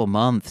a couple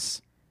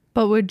months."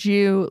 But would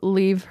you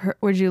leave her?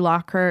 Would you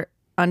lock her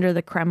under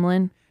the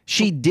Kremlin?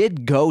 She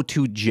did go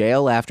to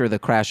jail after the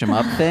crash 'em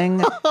up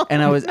thing,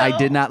 and I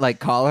did not like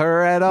call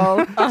her at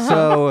all.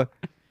 So,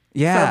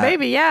 yeah. So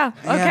maybe, yeah.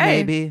 Okay. Yeah,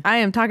 maybe. I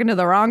am talking to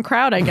the wrong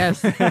crowd, I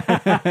guess.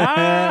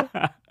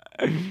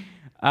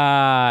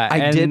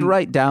 I did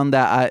write down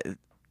that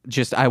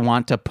I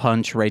want to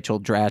punch Rachel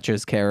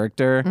Dratch's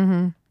character.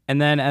 Mm-hmm.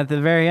 And then at the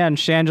very end,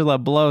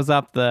 Shangela blows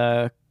up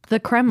the The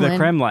Kremlin.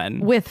 Kremlin.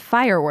 With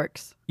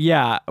fireworks.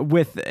 Yeah,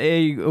 with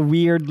a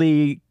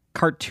weirdly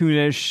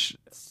cartoonish.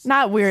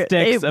 Not weird.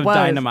 Sticks it of was.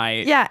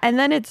 dynamite. Yeah, and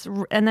then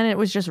it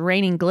was just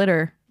raining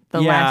glitter.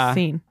 The last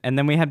scene. And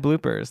then we had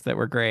bloopers that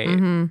were great.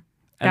 Mm-hmm. And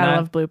Gotta that,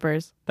 love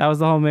bloopers. that was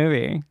the whole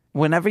movie.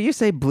 Whenever you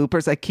say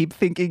bloopers, I keep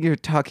thinking you're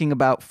talking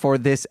about for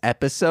this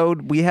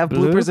episode. We have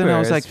bloopers, and I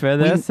was like, for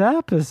this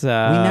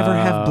episode, we never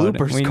have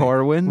bloopers,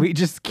 Corwin. We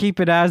just keep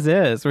it as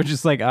is. We're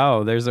just like,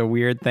 oh, there's a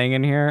weird thing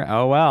in here.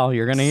 Oh well,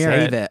 you're gonna hear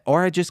save it.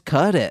 Or I just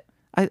cut it.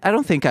 I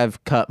don't think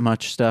I've cut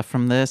much stuff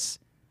from this,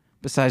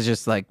 besides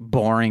just like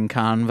boring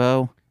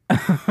convo.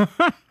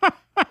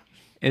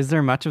 Is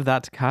there much of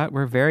that to cut?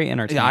 We're very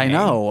entertaining. I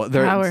know.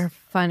 How we're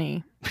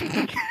funny.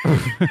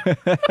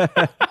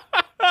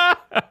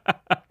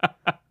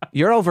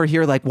 You're over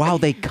here like, wow,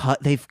 they've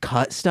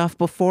cut stuff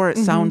before. It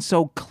sounds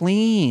so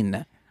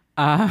clean.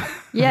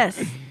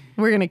 Yes.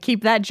 We're going to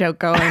keep that joke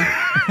going.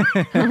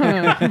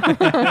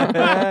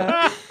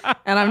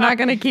 And I'm not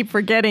going to keep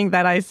forgetting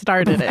that I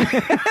started it.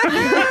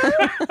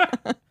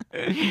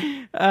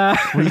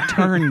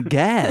 Return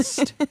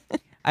guest.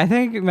 I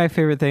think my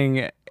favorite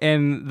thing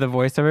in the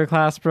voiceover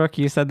class, Brooke,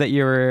 you said that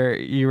you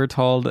were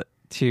told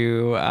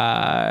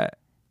to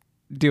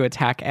do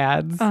attack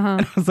ads.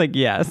 And I was like,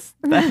 yes,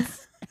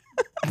 that's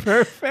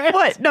perfect.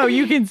 What? No,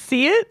 you can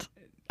see it?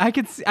 I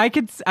could see I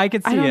don't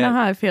it. know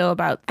how I feel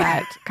about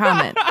that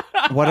comment.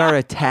 What are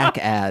attack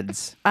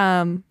ads?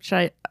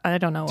 Should I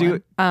don't know.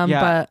 One. yeah.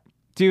 But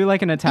Do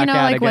like an attack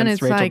ad like when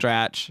against it's Rachel like-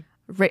 Dratch.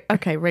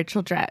 okay,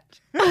 Rachel Dratch.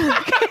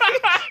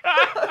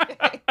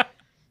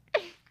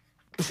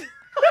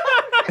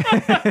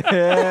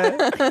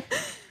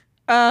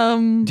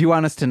 Do you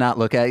want us to not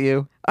look at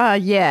you?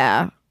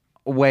 Yeah.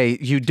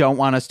 Wait, you don't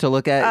want us to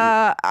look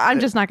at I'm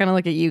just not gonna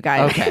look at you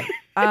guys. Okay.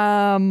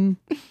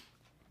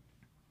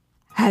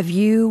 Have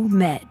you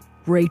met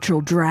Rachel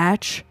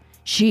Dratch?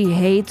 She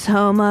hates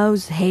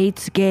homos,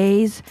 hates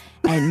gays,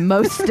 and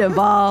most of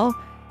all,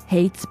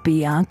 hates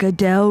Bianca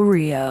Del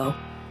Rio.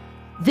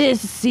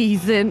 This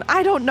season,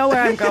 I don't know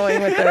where I'm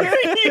going with this.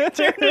 You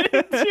turned it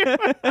into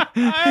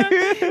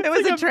It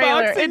was a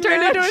trailer. It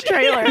turned into a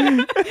trailer.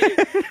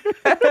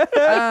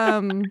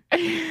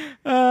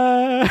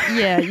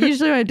 Yeah,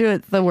 usually when I do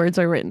it, the words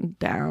are written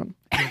down.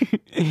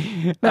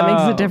 That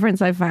makes a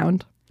difference, I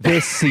found.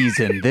 This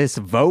season, this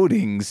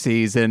voting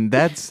season,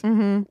 that's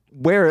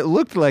where it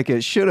looked like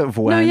it should have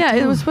went. No, yeah,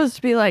 it was supposed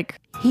to be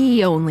like,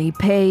 he only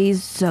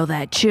pays so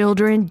that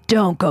children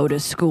don't go to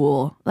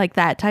school. Like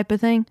that type of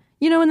thing.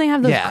 You know when they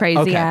have those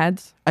crazy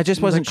ads? I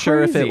just wasn't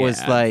sure if it was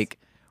ads. like,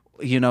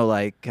 now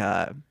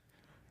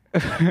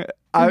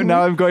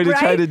I'm going to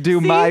try to do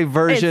my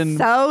version. It's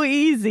so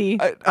easy.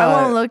 I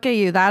won't look at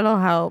you. That'll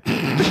help.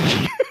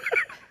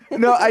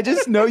 No, I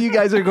just know you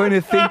guys are going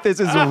to think this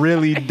is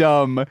really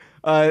dumb.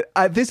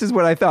 This is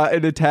what I thought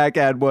an attack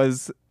ad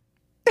was.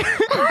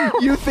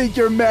 You think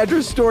your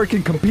mattress store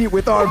can compete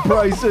with our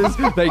prices?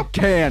 They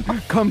can.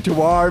 Come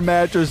to our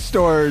mattress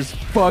stores,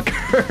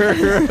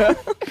 fucker.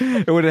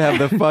 It wouldn't have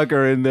the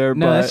fucker in there,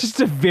 No, but that's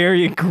just a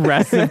very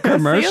aggressive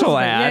commercial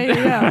ad.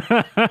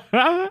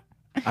 Yeah.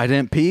 I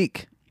didn't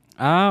peek.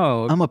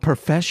 Oh. I'm a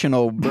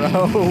professional,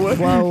 bro.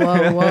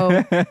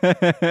 Whoa.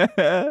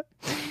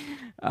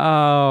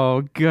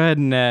 Oh,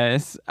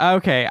 goodness.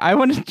 Okay, I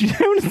want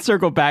to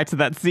circle back to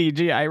that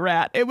CGI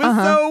rat. It was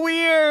so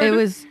weird. It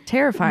was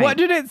terrifying. What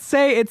did it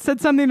say? It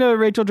said something to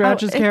Rachel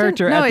Dratch's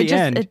character at the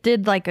end. It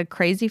did like a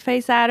crazy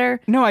face at her.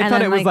 No, I and thought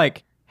then, it was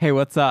like, hey,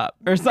 what's up?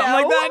 Or something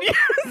like No. that. Yes,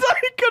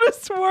 I could have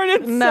sworn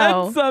it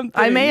said something.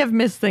 I may have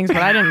missed things, but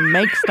I didn't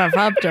make stuff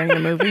up during the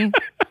movie.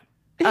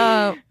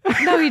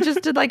 No, he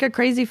just did like a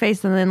crazy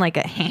face and then like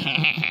a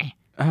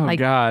Oh, like-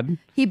 God.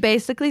 He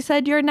basically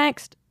said you're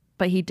next,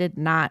 but he did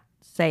not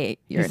say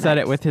you're He said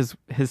it next. with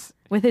his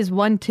with his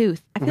one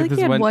tooth. I feel With like his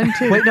he had one- one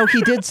tooth. Wait, no,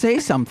 he did say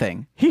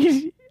something.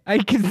 I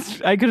could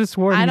have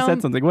sworn I he don't-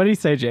 said something. What did he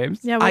say, James?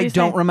 Yeah, what I do you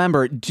don't say?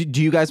 remember.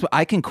 Do you guys?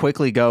 I can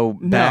quickly go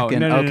back No,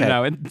 and okay.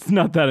 no. It's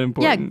not that Yeah,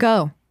 important.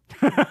 go.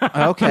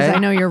 Okay. I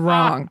know you're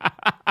wrong.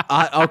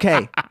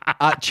 Okay.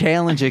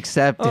 Challenge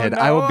accepted.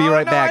 I will be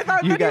right back.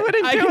 You guys.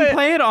 I can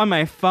play it on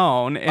my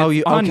phone. It's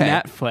on okay.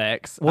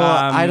 Netflix. Well,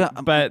 I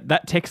don't- But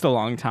that takes a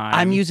long time.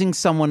 I'm using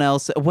someone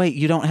else. Wait,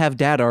 you don't have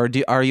data, or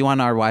are you on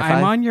our Wi-Fi?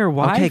 I'm on your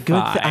Okay, good.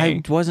 Wi-Fi.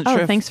 I wasn't Oh,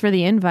 sure. thanks for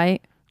the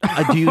invite.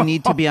 Do you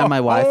need to be on my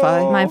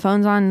Wi-Fi? My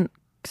phone's on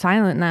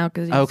silent now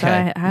because you Okay.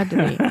 said I had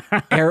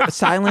to be.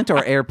 Silent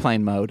or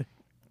airplane mode?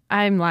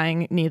 I'm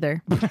lying.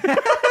 Neither.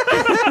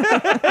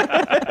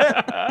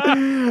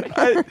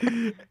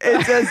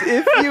 It's as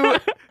if you.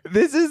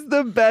 This is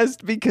the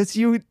best because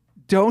you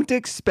don't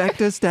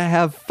expect us to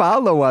have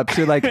follow-ups.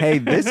 You're like, hey,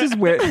 this is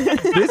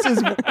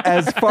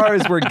as far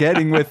as we're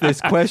getting with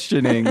this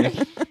questioning.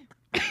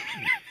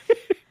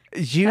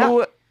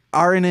 You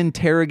are an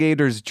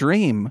interrogator's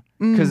dream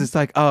because it's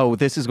like, oh,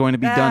 this is going to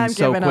be done I'm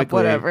so giving up, quickly.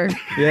 whatever.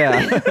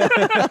 Yeah.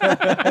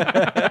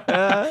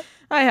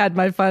 I had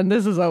my fun.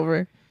 This is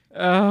over.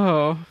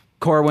 Oh.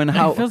 Corwin,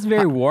 It feels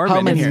very warm how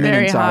in many here.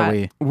 minutes Very are hot.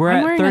 we? We're I'm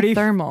at wearing a 30,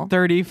 thermal.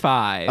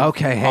 35.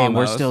 Okay, hey, we're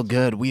almost. still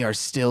good. We are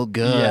still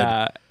good.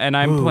 Yeah, and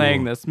I'm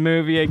playing this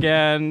movie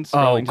again. Oh,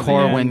 scrolling to the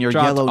Corwin, end, your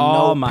dropped yellow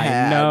all my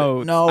notepad.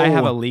 notes. No. I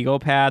have a legal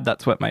pad.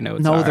 That's what my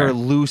notes No, are. they're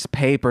loose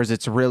papers.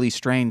 It's really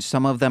strange.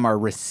 Some of them are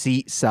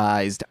receipt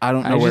sized. I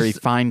don't know I where he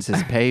just- finds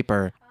his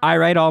paper. I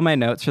write all my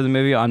notes for the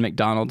movie on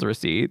McDonald's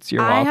receipts.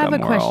 You're welcome, I have a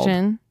world.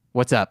 question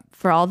What's up?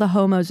 for all the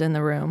homos in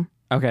the room.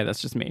 Okay,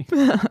 that's just me.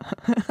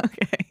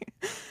 Okay.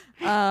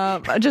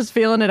 I'm just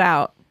feeling it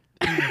out,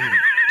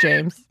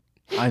 James.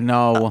 I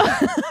know.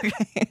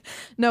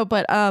 No,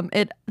 but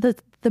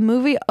the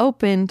movie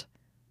opened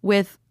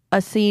with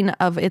a scene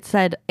of it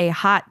said a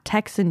hot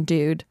Texan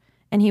dude,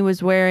 and he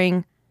was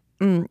wearing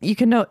you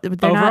can know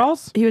they're not-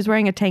 Overalls? he was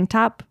wearing a tank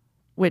top,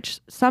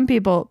 which some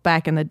people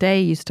back in the day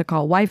used to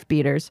call wife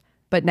beaters,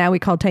 but now we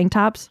call tank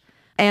tops,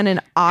 and an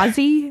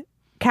Aussie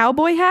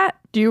cowboy hat.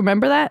 Do you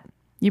remember that?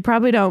 You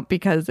probably don't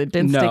because it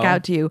didn't stick No.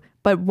 out to you.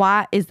 But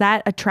why is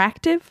that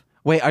attractive?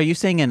 Wait, are you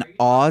saying an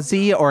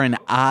Aussie or an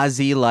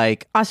Aussie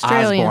like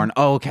Australian. Osborne?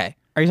 Oh, okay.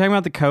 Are you talking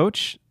about the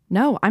coach?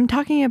 No, I'm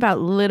talking about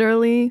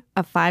literally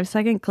a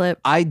 5-second clip.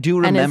 I do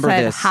And it remember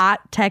said this.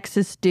 hot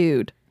Texas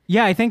dude.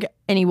 Yeah, I think.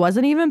 And he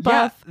wasn't even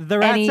buff. Yeah, the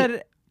rat and he-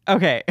 said.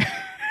 Okay.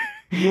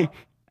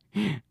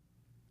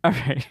 All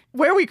right.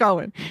 Where are we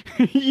going?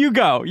 You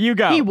go.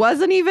 He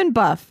wasn't even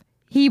buff.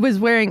 He was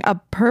wearing a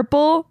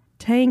purple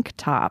tank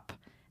top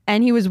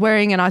and he was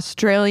wearing an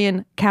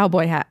Australian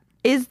cowboy hat.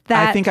 Is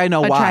that I think I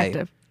know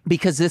attractive? why.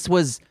 Because this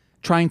was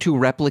trying to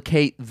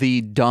replicate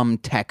the dumb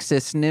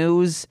Texas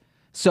news.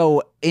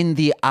 So in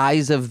the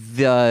eyes of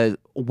the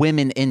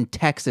women in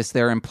Texas,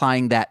 they're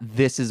implying that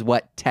this is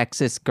what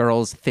Texas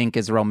girls think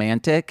is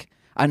romantic.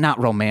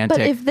 Not romantic.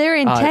 But if they're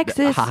in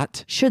Texas,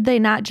 hot. should they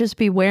not just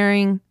be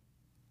wearing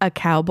a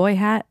cowboy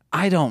hat?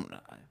 I don't.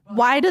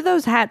 Why do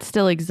those hats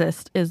still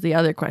exist is the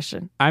other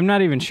question. I'm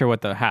not even sure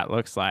what the hat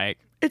looks like.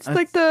 It's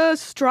like the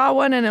straw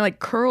one, and it like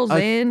curls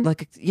in.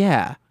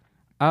 Yeah.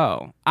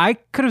 Oh, I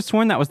could have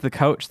sworn that was the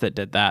coach that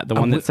did that. The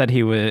one that said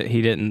he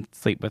didn't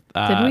sleep with.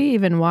 Did we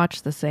even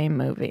watch the same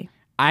movie?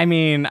 I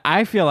mean,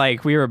 I feel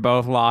like we were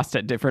both lost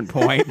at different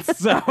points.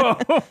 So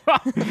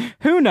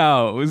who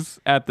knows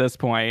at this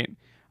point?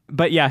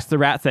 But yes, the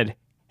rat said,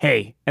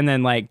 "Hey," and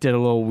then like did a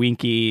little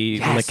winky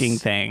licking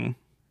thing.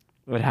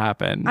 What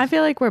happened? I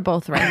feel like we're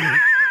both right.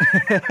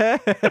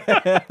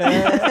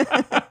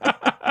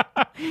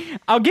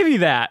 I'll give you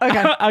that.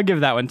 Okay. I'll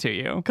give that one to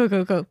you.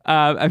 Cool.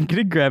 I'm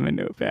gonna grab a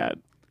notepad.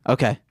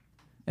 Okay.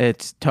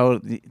 It's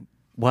totally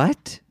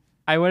what?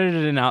 I wanted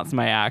to announce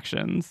my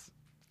actions.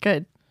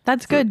 Good.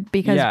 That's good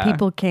because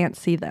people can't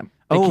see them.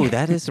 Oh,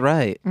 that is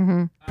right.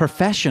 Mm-hmm.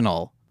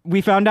 Professional.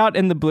 We found out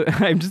in the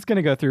I'm just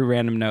gonna go through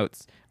random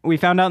notes. We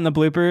found out in the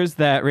bloopers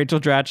that Rachel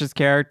Dratch's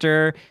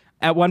character,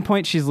 at one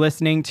point, she's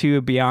listening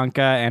to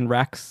Bianca and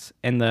Rex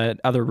in the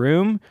other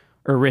room,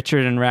 or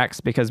Richard and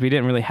Rex, because we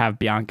didn't really have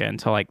Bianca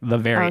until like the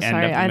very end of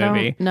the movie. I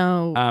don't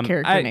know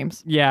character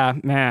names.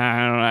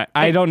 Yeah,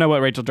 I don't know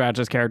what Rachel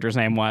Dratch's character's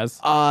name was.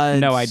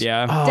 No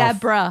idea.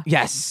 Deborah.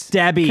 Yes.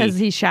 Debbie. Because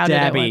he shouted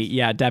at Debbie. once.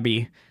 Yeah,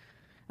 Debbie.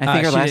 I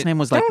think her last name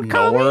was like Don't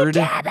call me Nord.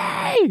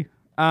 Debbie.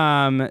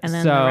 And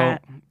then the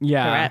rat.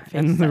 Yeah, The rat face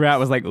and the sucks. rat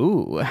was like,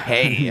 "Ooh,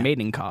 Hey.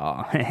 mating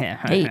call."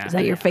 Hey, is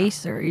that your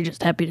face, or are you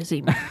just happy to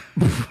see me?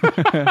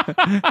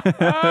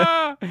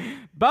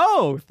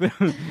 Both.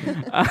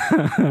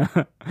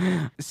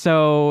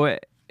 So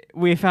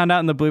we found out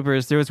in the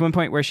bloopers there was one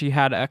point where she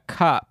had a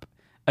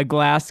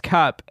glass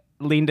cup,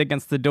 leaned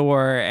against the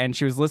door, and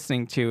she was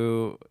listening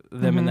to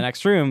them in the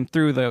next room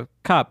through the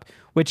cup.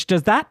 Which,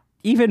 does that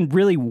even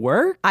really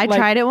work? I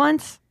tried it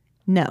once.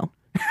 No.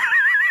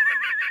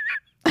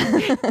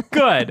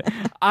 Good.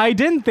 I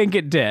didn't think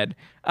it did.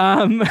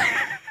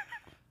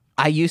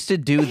 I used to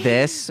do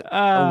this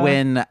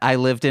when I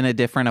lived in a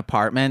different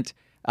apartment.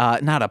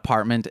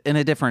 In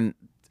a different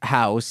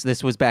house.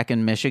 This was back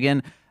in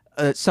Michigan.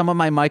 Some of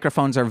my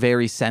microphones are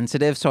very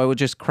sensitive, so I would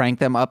just crank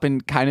them up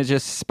and kind of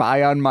just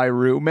spy on my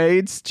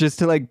roommates just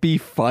to like be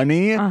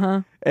funny.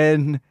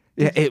 And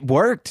it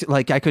worked.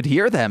 Like I could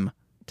hear them.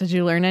 Did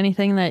you learn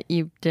anything that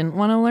you didn't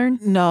want to learn?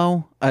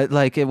 No,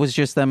 like it was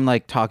just them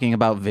like talking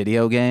about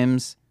video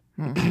games.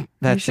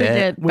 That's You should it.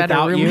 get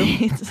better Without you?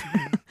 roommates.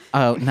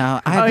 Oh no!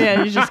 Oh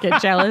yeah, you just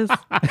get jealous.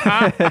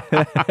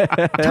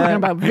 Talking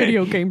about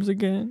video games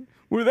again.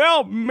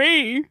 Without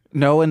me.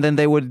 No, and then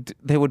they would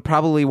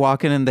probably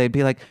walk in and they'd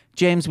be like,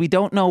 "James, we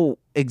don't know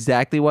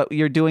exactly what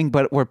you're doing,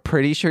 but we're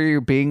pretty sure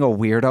you're being a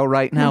weirdo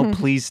right now.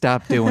 Please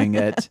stop doing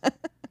it."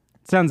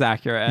 Sounds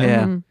accurate.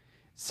 Yeah.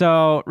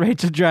 So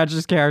Rachel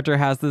Dratch's character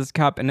has this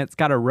cup and it's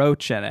got a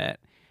roach in it.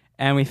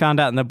 And we found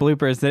out in the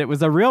bloopers that it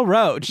was a real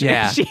roach.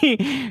 Yeah.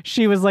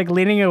 She was like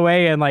leaning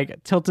away and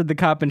like tilted the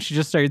cup and she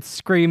just started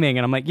screaming.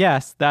 And I'm like,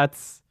 yes,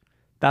 that's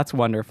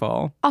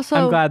wonderful. Also,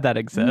 I'm glad that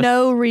exists.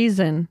 No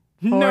reason.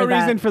 No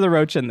that. reason for the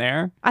roach in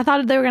there. I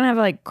thought they were gonna have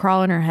like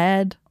crawl in her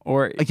head.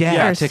 Or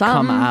Yeah, Or to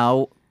come something.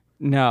 out.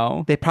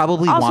 no. They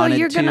probably Also, wanted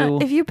you're to. gonna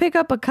if you pick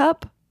up a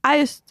cup, I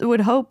just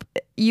would hope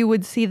you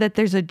would see that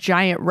there's a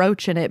giant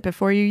roach in it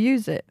before you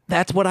use it.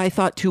 That's what I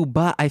thought too,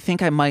 but I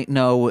think I might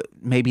know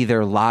maybe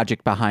their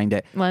logic behind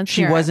it. Let's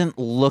She hear it. wasn't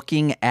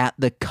looking at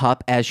the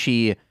cup as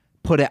she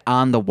put it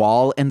on the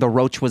wall, and the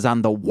roach was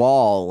on the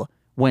wall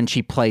when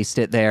she placed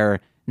it there,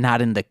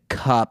 not in the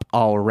cup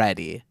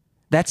already.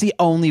 That's the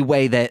only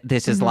way that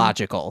this is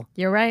logical.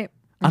 You're right.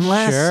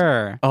 Unless,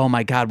 Sure. oh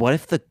my God, what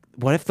if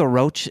the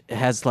roach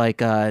has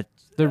like a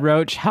The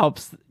roach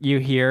helps you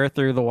hear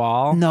through the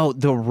wall. no,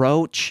 the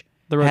roach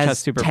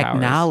has superpowers.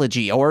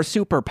 technology or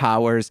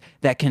superpowers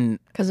that can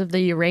Because of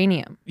the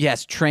uranium.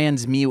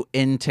 transmute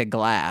into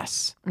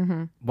glass.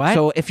 What?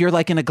 So if you're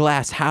like in a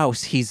glass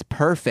house, he's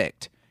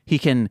perfect. He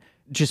can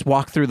just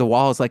walk through the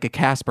walls like a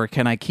Casper.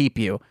 Can I keep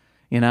you?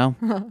 You know?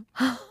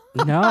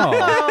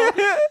 no.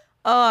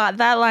 Oh,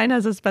 that line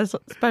has a special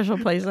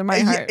place in my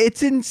heart.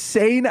 It's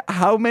insane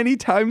how many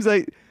times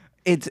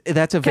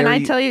that's a Can very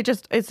I tell you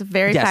it's a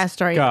very Yes, fast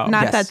story. go.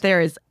 Not Yes. that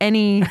there is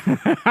any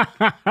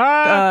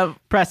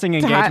Pressing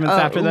engagements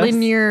after this.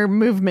 linear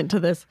movement to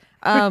this.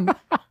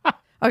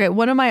 Okay,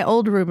 one of my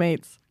old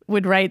roommates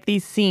would write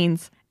these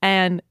scenes,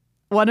 and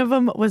one of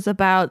them was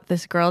about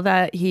this girl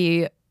that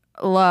he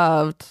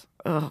loved.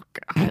 Oh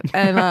God!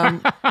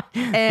 And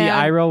The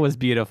eye roll was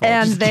beautiful.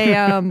 and Just-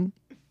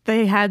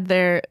 they had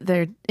their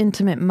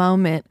intimate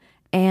moment,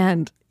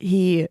 and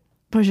he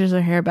pushes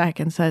her hair back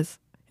and says,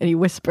 and he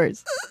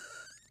whispers,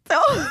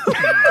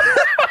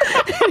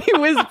 and he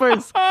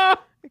whispers,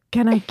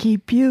 "Can I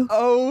keep you?"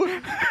 Oh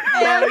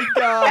my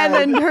God. And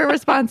then her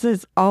response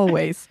is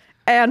always.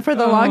 And for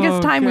the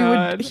longest time,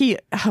 God.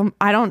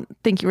 I don't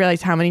think you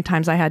realize how many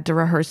times I had to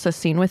rehearse a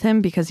scene with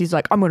him because he's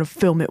like, I'm going to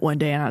film it one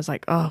day. And I was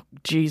like, oh,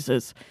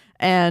 Jesus.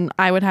 And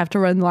I would have to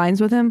run lines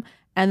with him.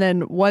 And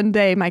then one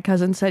day my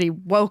cousin said he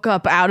woke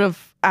up out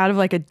of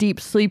like a deep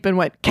sleep and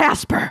went,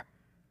 Casper.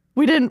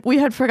 We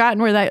had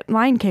forgotten where that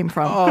line came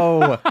from.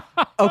 Oh,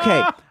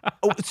 okay.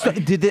 So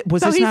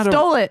so he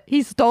stole it.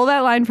 He stole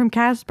that line from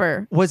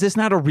Casper. Was this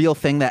not a real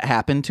thing that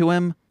happened to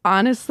him?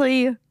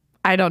 Honestly,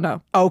 I don't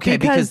know. Okay,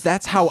 because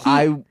that's how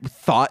I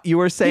thought you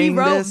were saying he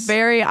wrote this.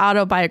 very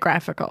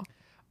autobiographical.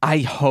 I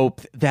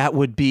hope that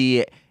would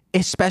be,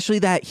 especially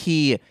that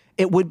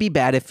it would be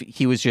bad if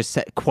he was just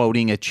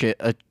quoting a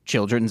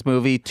children's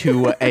movie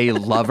to a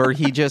lover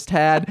he just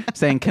had,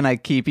 saying, "Can I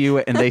keep you?"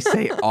 And they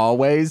say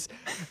always.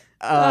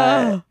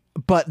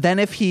 But then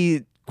if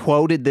he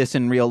quoted this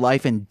in real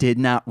life and did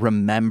not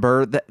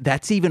remember,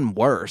 that's even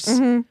worse.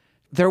 Mm-hmm.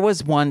 There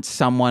was once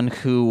someone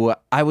who,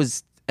 I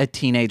was a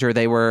teenager,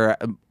 they were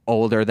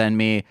older than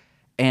me,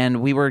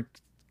 and we were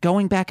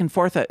going back and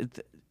forth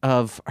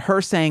of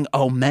her saying,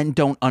 "Oh, men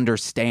don't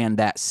understand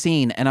that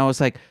scene." And I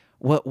was like,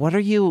 what are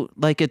you,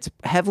 like, it's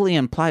heavily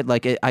implied,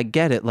 like, I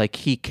get it, like,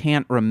 he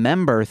can't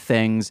remember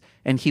things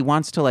and he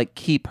wants to, like,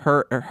 keep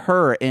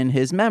her in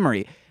his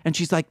memory. And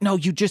she's like, "No,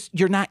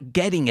 you're not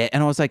getting it."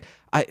 And I was like,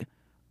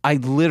 I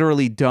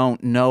literally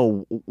don't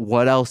know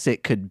what else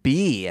it could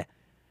be.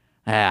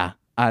 Yeah.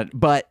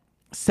 But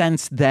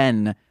since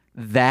then,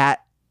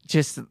 that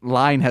just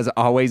line has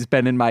always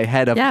been in my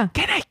head of, "Can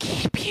I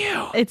keep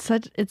you?" It's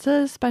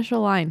a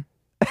special line.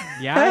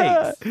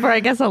 Yikes. For,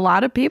 I guess, a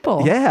lot of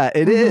people. Yeah,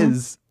 it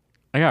is.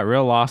 I got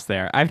real lost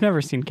there. I've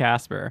never seen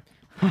Casper.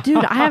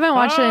 Dude, I haven't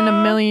watched it in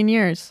a million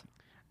years.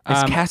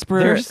 Is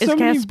Casper... there's Is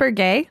Casper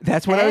gay?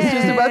 That's what I was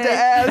just about to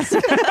ask.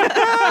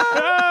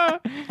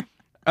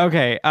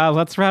 Okay,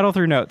 let's rattle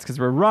through notes because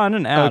we're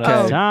running out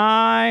of Okay.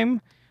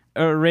 time.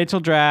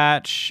 Rachel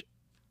Dratch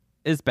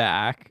is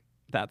back.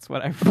 That's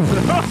what I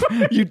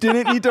wrote. You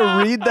didn't need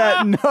to read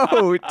that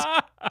note.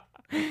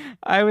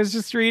 I was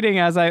just reading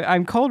as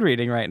I'm cold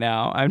reading right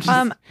now. I'm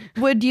just.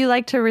 Would you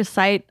like to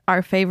recite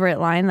our favorite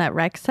line that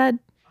Rex said?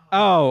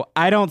 Oh,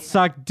 I don't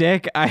suck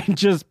dick. I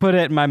just put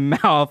it in my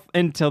mouth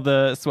until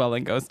the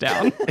swelling goes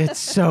down. It's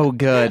so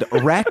good.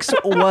 Rex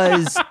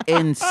was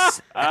in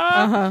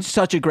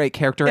such a great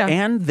character. Yeah.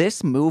 And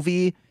this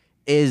movie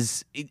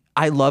is,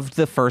 I loved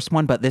the first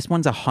one, but this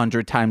one's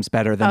 100 times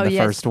better than the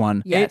yes. first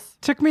one. Yes.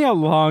 It took me a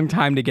long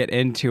time to get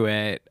into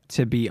it,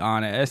 to be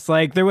honest.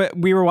 Like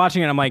we were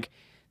watching it, I'm like,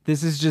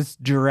 this is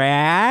just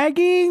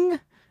dragging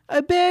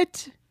a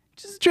bit.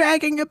 Just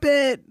dragging a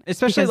bit.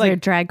 Especially Because they're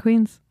like, drag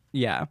queens?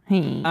 yeah.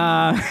 Hey.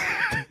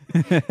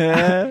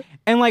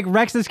 And like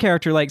Rex's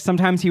character, like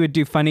sometimes he would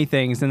do funny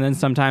things and then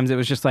sometimes it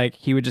was just like,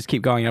 he would just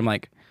keep going. I'm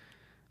like,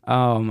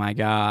 oh my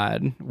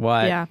God,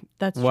 what? Yeah,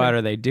 that's what true.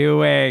 are they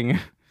doing?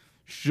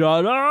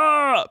 Shut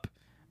up.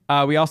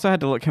 We also had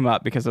to look him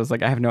up because I was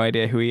like, I have no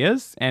idea who he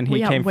is. And he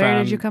came where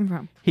from. did you come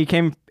from?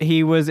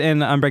 He was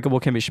in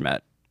Unbreakable Kimmy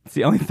Schmidt. It's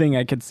the only thing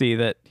I could see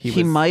that he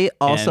was might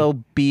also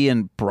in. be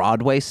in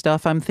Broadway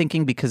stuff, I'm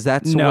thinking, because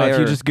that's No, where... if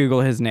you just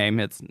Google his name,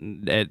 there's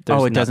it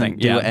nothing. doesn't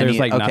do any... There's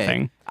like okay.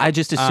 nothing. I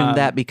just assumed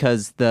that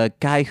because the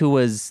guy who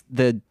was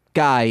the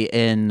guy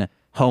in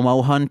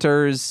Homo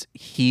Hunters,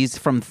 he's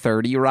from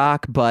 30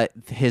 Rock, but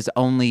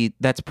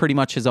that's pretty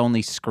much his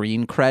only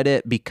screen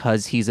credit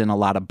because he's in a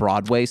lot of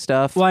Broadway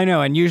stuff. Well, I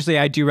know, and usually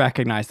I do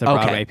recognize the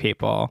Okay. Broadway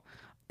people.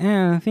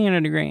 Theater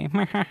degree.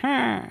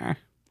 I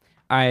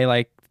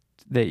like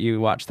that you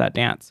watched that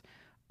dance.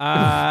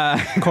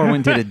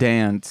 Corwin did a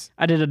dance.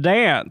 I did a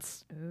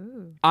dance.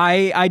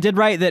 I did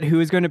write that who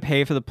is going to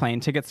pay for the plane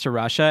tickets to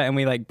Russia, and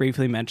we like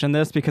briefly mentioned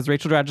this because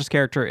Rachel Dratch's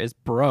character is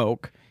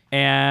broke.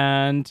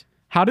 And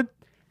how did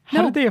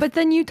they? But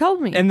then you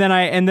told me. And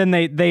then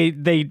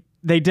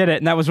they did it,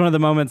 and that was one of the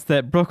moments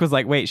that Brooke was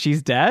like, "Wait,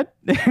 she's dead,"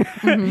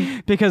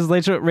 because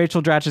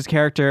Rachel Dratch's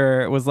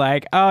character was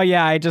like, "Oh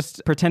yeah, I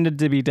just pretended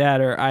to be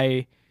dead, or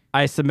I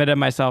submitted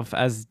myself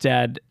as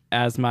dead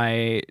as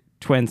my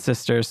twin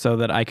sister so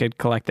that I could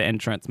collect the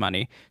insurance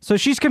money." So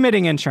she's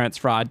committing insurance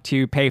fraud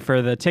to pay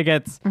for the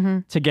tickets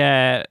to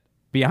get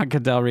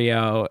Bianca Del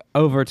Rio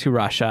over to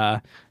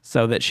Russia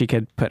so that she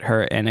could put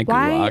her in a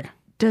Why gulag.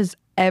 does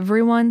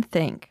everyone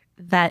think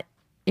that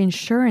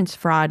insurance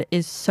fraud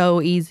is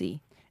so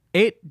easy?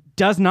 It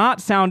does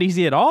not sound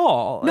easy at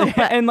all. No,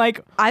 but and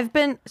like I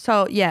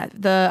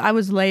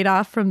was laid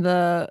off from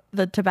the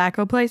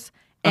tobacco place,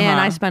 and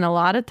I spent a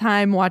lot of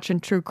time watching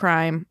true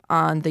crime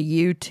on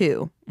the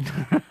U2.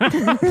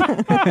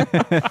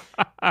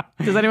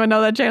 Does anyone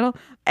know that channel?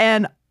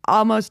 And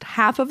almost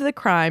half of the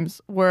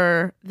crimes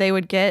were they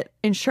would get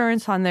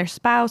insurance on their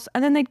spouse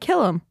and then they'd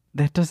kill them.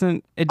 it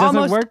doesn't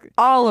Almost work.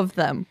 all of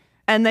them.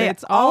 And they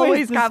It's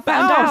always the got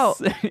found out.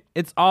 spouse.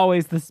 It's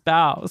always the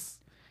spouse.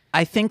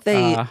 I think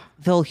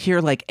they'll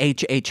hear like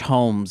H.H.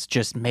 Holmes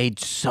just made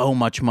so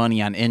much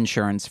money on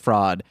insurance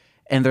fraud.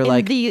 And they're In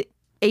like, the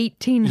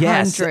 1800s.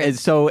 yes. And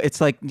so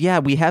it's like, yeah,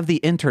 we have the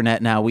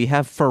internet now. We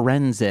have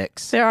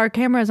forensics. There are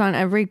cameras on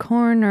every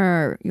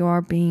corner.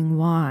 You're being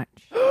watched.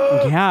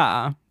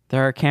 Yeah.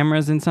 There are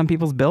cameras in some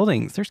people's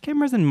buildings. There's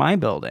cameras in my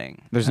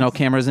building. There's no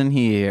cameras in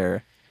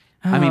here.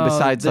 I mean, Oh,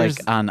 besides like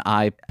there's- on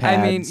iPads. I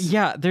mean,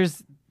 yeah,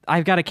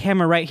 I've got a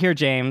camera right here,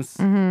 James.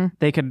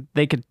 They could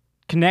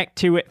connect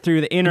to it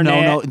through the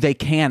internet. No, they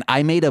can.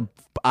 I made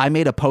I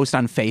made a post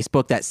on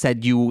Facebook that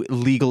said you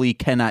legally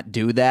cannot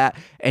do that,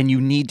 and you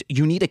need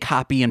to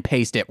copy and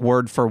paste it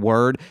word for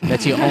word.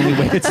 That's the only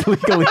way it's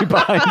legally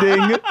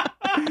binding.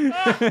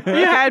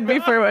 You had me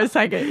for a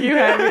second. You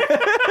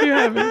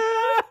had me.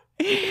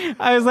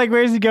 I was like,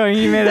 where's he going?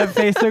 He made a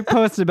Facebook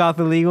post about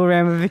the legal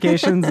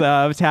ramifications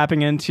of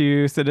tapping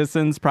into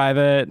citizens'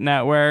 private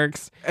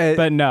networks.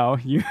 But no,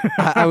 you.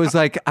 I was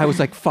like,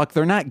 fuck,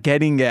 they're not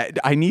getting it.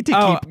 I need to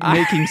keep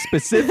making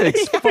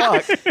specifics.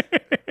 Fuck.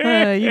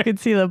 You could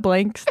see the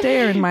blank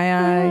stare in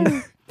my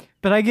eyes.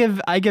 But I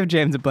give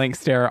James a blank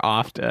stare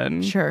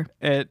often. Sure.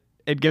 It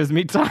gives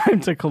me time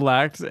to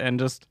collect and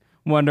just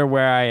wonder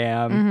where I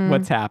am,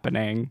 what's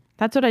happening.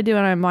 That's what I do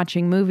when I'm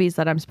watching movies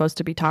that I'm supposed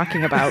to be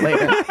talking about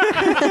later.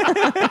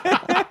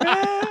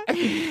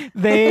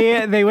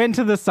 They went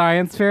to the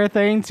science fair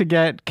thing to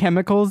get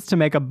chemicals to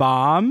make a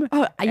bomb.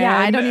 Oh, yeah,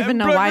 I don't even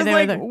know Brooke why was they were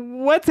like, there.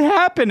 what's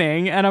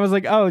happening? And I was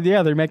like, oh,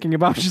 yeah, they're making a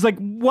bomb. She's like,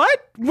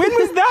 what? When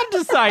was that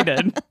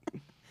decided?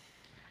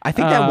 I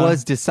think that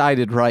was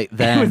decided right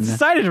then. It was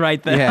decided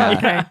right then. Yeah.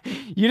 Okay.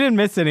 You didn't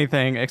miss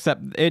anything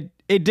except it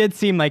did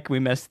seem like we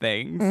missed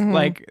things.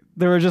 Like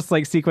there were just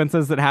like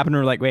sequences that happened.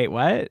 We're like, wait,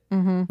 what?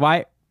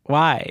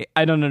 Why?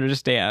 I don't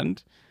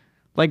understand.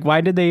 Like,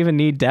 why did they even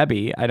need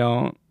Debbie? I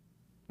don't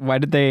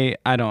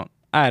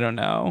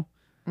know.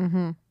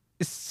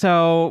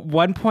 So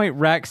one point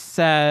Rex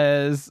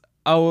says,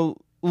 oh,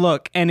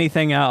 look,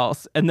 anything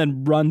else, and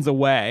then runs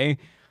away.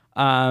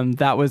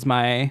 That was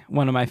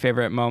one of my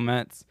favorite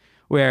moments,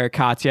 where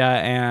Katya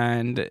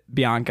and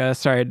Bianca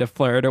started to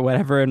flirt or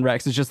whatever, and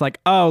Rex is just like,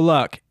 oh,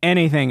 look,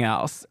 anything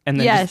else, and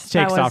then just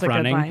takes off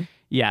running. Line.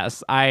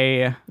 Yes,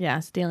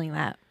 Stealing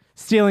that.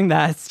 stealing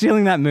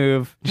that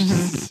move.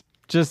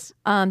 Just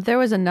there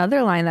was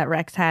another line that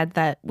Rex had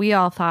that we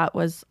all thought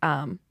was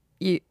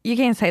you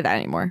can't say that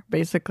anymore,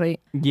 basically.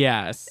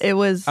 yes. It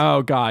was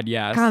Oh God,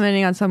 yes.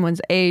 commenting on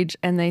someone's age,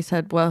 and they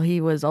said, well, he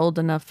was old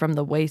enough from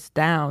the waist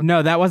down.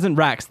 No, that wasn't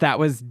Rex. That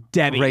was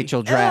Debbie.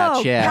 Rachel Dratch,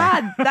 Oh,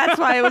 yeah. God, that's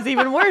why it was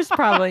even worse,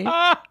 probably.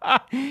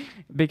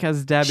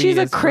 Because Debbie She's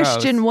a is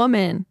Christian gross.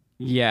 woman.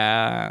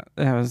 Yeah,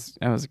 that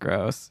was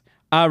gross.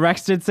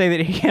 Rex did say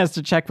that he has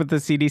to check with the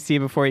CDC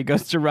before he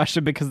goes to Russia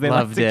because they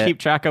Loved like to it. keep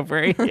track of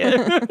where he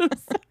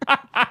is.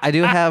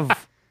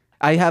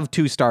 I have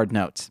 2-starred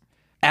notes.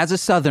 As a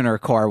Southerner,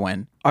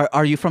 Corwin,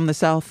 are you from the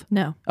South?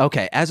 No.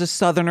 Okay, as a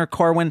Southerner,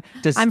 Corwin,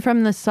 does I'm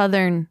from the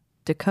Southern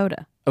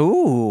Dakota.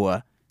 ooh,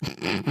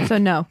 So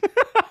no.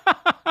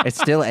 it's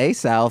still a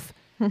South.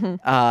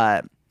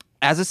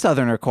 As a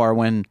Southerner,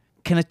 Corwin,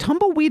 can a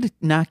tumbleweed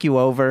knock you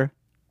over?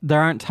 There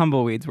aren't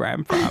tumbleweeds where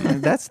I'm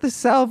from. That's the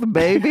South,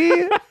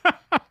 baby.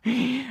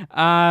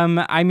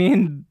 I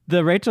mean,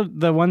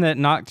 the one that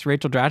knocked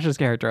Rachel Dratch's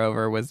character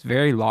over was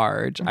very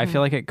large. I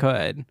feel like it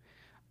could.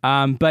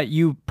 But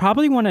you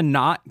probably want to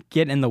not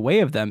get in the way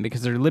of them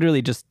because they're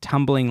literally just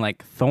tumbling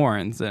like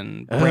thorns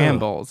and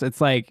brambles.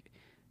 It's like,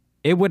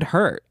 it would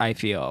hurt, I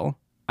feel.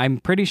 I'm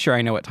pretty sure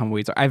I know what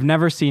tumbleweeds are. I've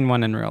never seen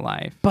one in real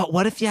life. But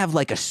what if you have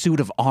like a suit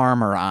of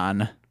armor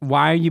on?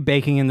 Why are you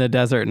baking in the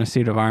desert in a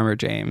suit of armor,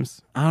 James?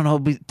 I don't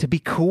know, to be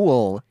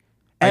cool.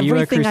 Are you a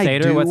Everything I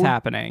crusader? do- What's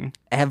happening?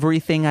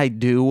 Everything I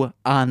do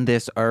on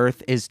this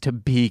earth is to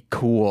be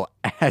cool,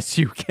 as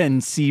you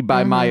can see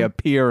by my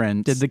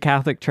appearance. Did the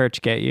Catholic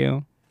Church get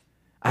you?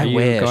 I Are you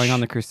wish. going on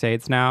the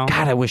Crusades now?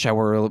 God, I wish I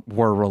were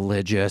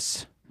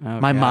religious. Oh,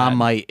 My God. mom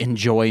might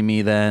enjoy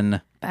me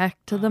then. Back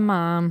to the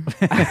mom.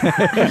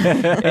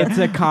 It's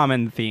a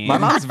common theme. My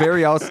mom's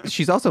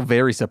she's also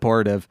very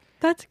supportive.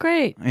 That's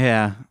great.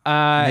 Yeah.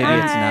 Maybe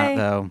it's Hi. not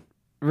though.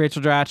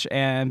 Rachel Dratch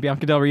and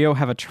Bianca Del Rio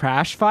have a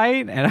trash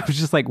fight, and I was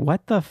just like,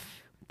 what the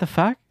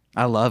fuck?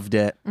 I loved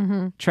it.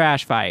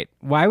 Trash fight.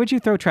 Why would you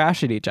throw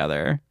trash at each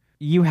other?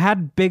 You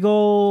had big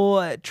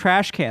ol'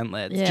 trash can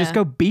lids. Yeah. Just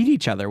go beat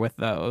each other with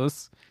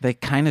those. They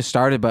kind of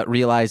started but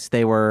realized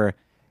they were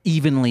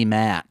evenly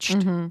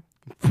matched.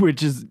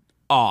 Which is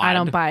odd. I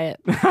don't buy it.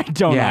 I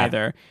don't Yeah.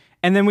 either.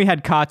 And then we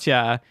had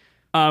Katya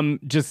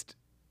just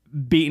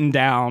beating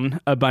down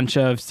a bunch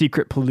of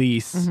secret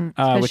police,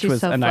 'cause which she's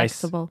was so a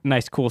flexible.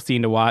 nice, cool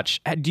scene to watch.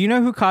 Do you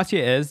know who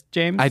Katya is,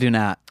 James? I do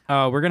not.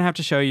 Oh, we're gonna have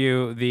to show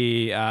you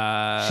the.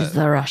 She's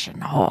the Russian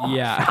whore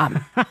Yeah.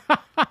 from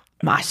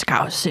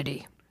Moscow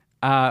City.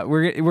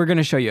 We're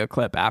gonna show you a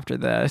clip after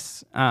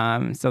this,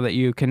 so that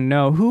you can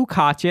know who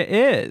Katya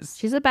is.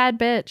 She's a bad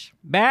bitch.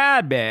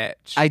 Bad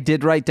bitch. I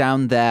did write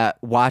down that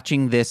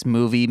watching this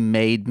movie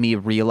made me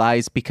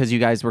realize, because you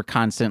guys were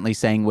constantly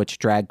saying which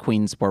drag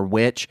queens were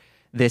which,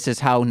 this is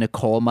how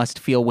Nicole must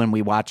feel when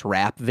we watch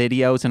rap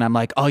videos. And I'm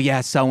like, oh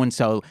yeah,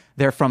 so-and-so,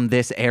 they're from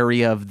this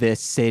area of this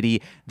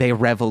city. They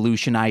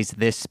revolutionized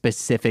this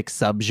specific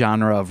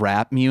subgenre of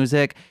rap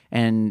music.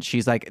 And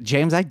she's like,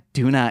 James, I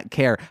do not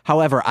care.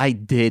 However, I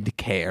did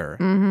care.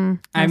 I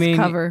Nice mean,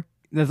 cover.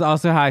 that's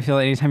also how I feel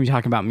anytime you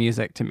talk about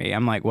music to me.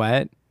 I'm like,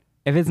 what?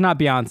 If it's not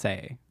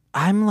Beyonce,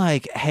 I'm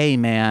like, hey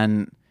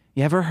man,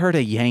 you ever heard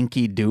of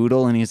Yankee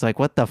Doodle? And he's like,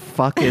 what the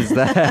fuck is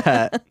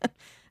that?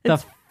 the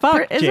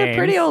fuck, It's a James?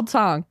 pretty old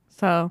song.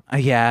 So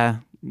Yeah.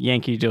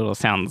 Yankee Doodle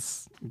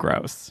sounds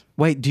gross.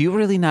 Wait, do you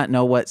really not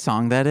know what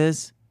song that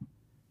is?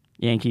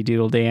 Yankee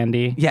Doodle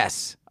Dandy.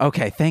 Yes.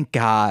 Okay, thank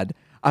God.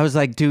 I was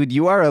like, dude,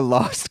 you are a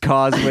lost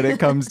cause when it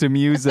comes to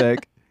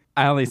music.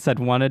 I only said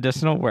one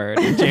additional word.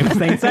 James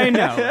thinks I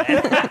know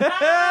it.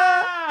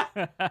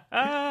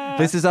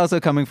 This is also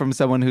coming from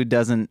someone who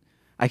doesn't,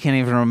 I can't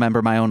even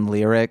remember my own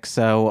lyrics.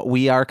 So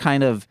we are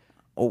kind of,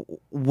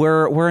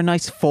 we're a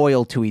nice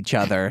foil to each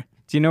other.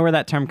 Do you know where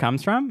that term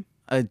comes from?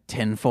 A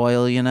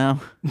tinfoil, you know?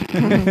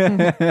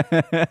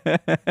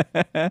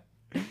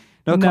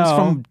 No, it comes No.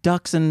 from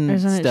ducks and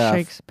Isn't stuff. it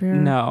Shakespeare?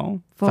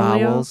 No. Folio?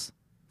 Vowels.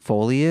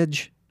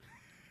 Foliage.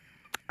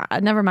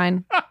 Never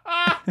mind.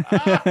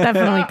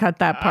 Definitely cut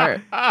that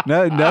part.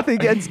 No, nothing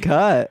gets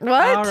cut.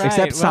 What? All right.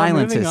 Except well,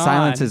 silences. moving on.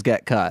 Silences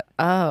get cut.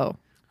 Oh.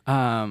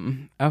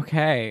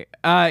 Okay.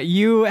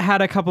 You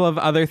had a couple of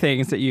other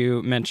things that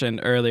you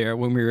mentioned earlier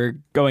when we were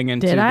going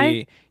into Did the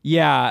I?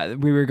 Yeah,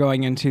 we were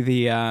going into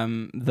the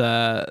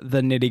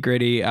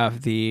nitty-gritty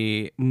of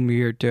when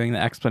we were doing the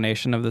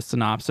explanation of the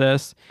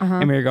synopsis,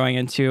 and we were going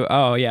into,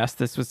 oh yes,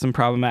 this was some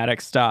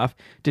problematic stuff.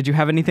 Did you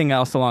have anything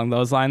else along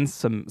those lines?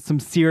 Some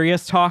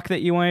serious talk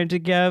that you wanted to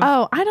give?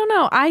 Oh, I don't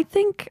know. I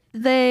think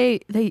they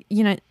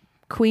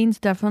queens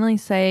definitely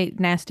say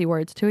nasty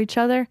words to each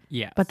other.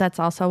 Yes. But that's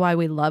also why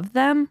we love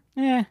them.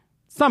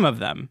 Some of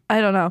them.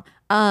 I don't know.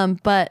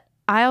 But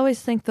I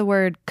always think the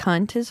word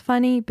cunt is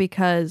funny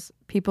because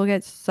people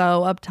get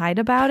so uptight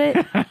about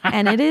it.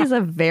 And it is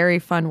a very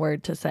fun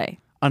word to say.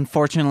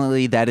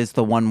 Unfortunately, that is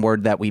the one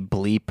word that we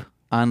bleep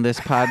on this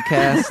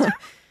podcast.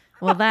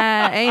 Well,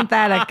 that ain't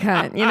that a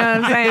cunt. You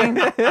know what I'm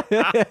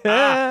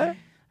saying?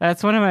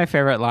 That's one of my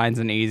favorite lines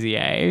in Easy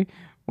A,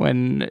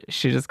 when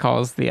she just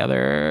calls the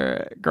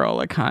other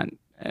girl a cunt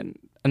and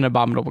an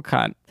abominable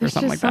cunt or There's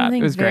something just like that.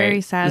 something It was very great.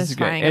 This is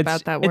great. satisfying It's-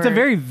 about that It's a word.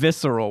 very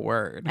visceral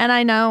word. And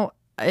I know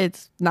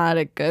it's not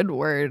a good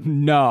word,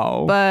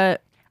 No.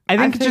 but I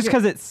think just figure-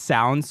 because it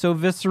sounds so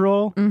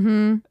visceral.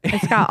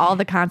 it's got all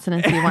the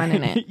consonants you want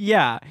in it.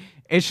 Yeah.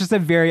 It's just a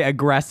very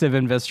aggressive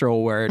and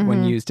visceral word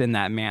when used in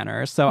that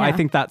manner. So I Yeah.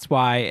 think that's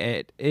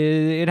why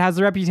it has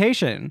the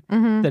reputation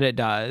that it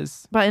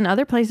does. But in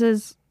other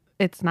places,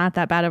 it's not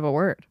that bad of a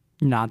word.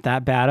 Not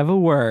that bad of a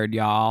word,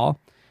 y'all.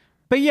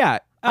 But yeah.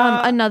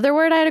 Another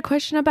word I had a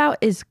question about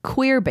is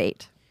queer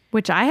bait,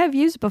 which I have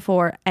used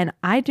before, and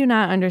I do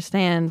not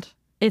understand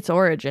its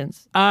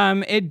origins.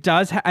 It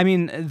does. I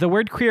mean, the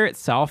word queer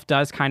itself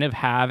does kind of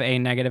have a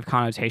negative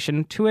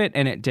connotation to it,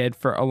 and it did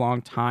for a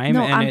long time.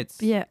 No, and it's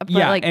but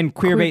like and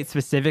queer- queerbait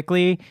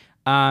specifically,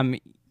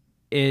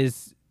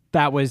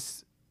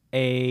 was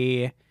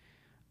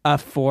a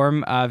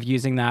form of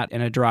using that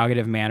in a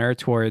derogative manner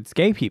towards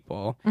gay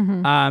people.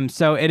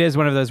 So it is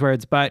one of those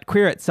words, but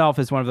queer itself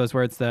is one of those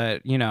words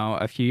that,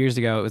 a few years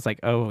ago it was like,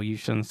 oh, you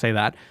shouldn't say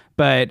that.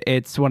 But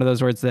it's one of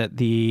those words that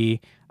the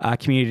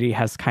community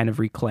has kind of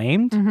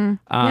reclaimed.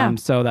 Yeah.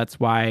 So that's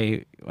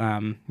why,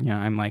 I'm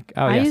like,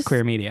 oh, yes,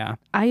 queer media.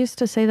 I used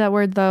to say that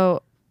word,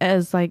 though,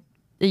 as like,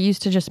 it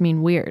used to just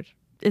mean weird.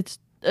 It's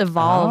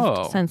evolved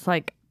Oh. since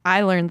like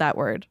I learned that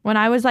word. When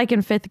I was like in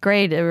 5th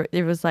grade,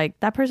 it was like,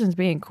 that person's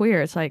being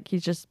queer. It's like,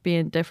 he's just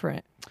being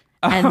different.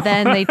 And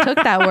then they took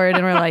that word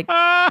and were like,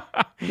 yeah,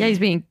 he's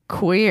being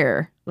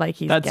queer. Like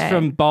he's That's gay.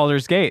 from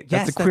Baldur's Gate.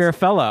 That's Yes, a queer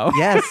fellow.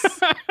 Yes.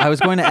 I was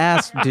going to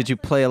ask, did you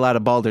play a lot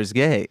of Baldur's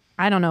Gate?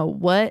 I don't know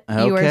what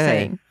you were Okay.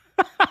 saying.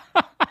 Because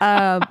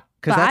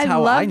But that's I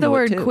how love I the knew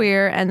word it too.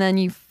 queer, and then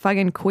you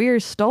fucking queer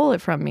stole it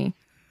from me.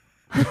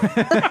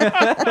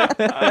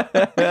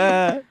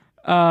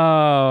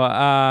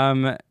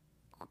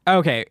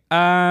 Okay.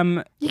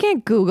 You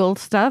can't Google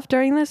stuff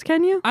during this,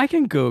 can you? I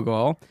can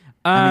Google.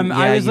 I mean,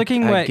 I yeah, was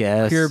looking I what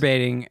guess. queer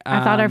baiting.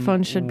 I thought our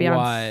phone should be on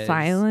was.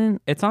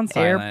 silent. It's on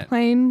silent.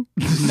 Airplane.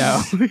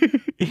 No.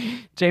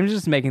 James is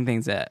just making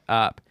things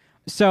up.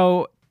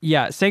 So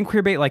yeah, saying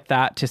queer bait like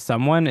that to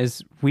someone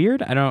is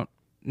weird. I don't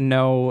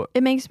know.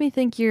 It makes me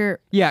think you're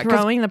Yeah, 'cause-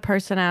 throwing the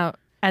person out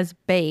as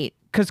bait.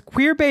 Because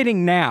queer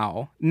baiting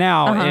now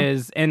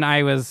is, and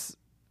I was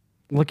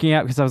looking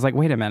at, because I was like,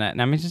 wait a minute, and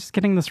I'm just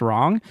getting this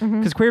wrong.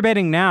 Because queer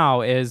baiting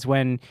now is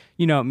when,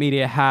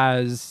 media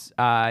has,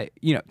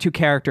 two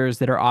characters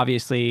that are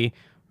obviously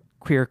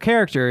queer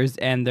characters,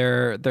 and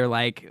they're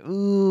like,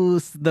 ooh,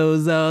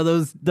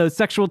 those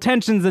sexual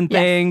tensions and Yes.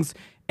 things,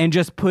 and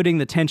just putting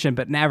the tension,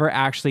 but never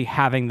actually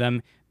having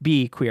them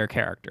be queer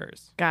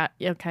characters.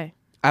 Okay.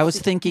 I was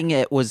thinking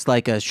it was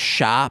like a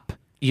shop,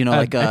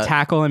 like a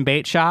tackle and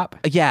bait shop.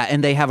 yeah,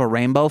 and they have a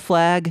rainbow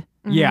flag.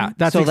 Yeah,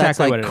 that's so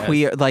exactly that's what like it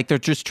queer, is. like they're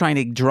just trying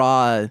to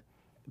draw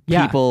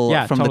Yeah, people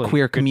yeah, from the totally.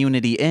 queer Good.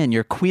 community in.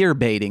 You're queer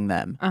baiting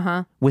them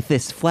with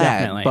this flag,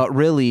 Definitely. but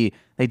really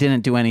they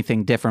didn't do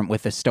anything different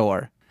with the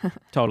store.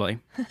 Totally.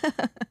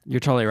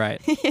 You're totally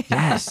right.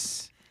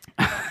 Yes.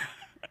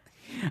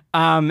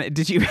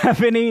 Did you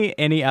have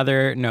any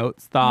other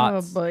notes,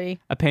 thoughts, boy.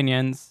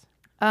 opinions?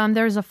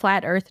 There was a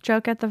flat Earth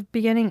joke at the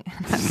beginning.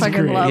 I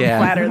fucking great. love Yeah.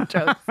 flat Earth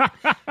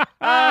jokes.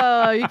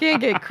 Oh, you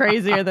can't get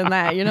crazier than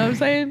that. You know what I'm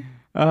saying?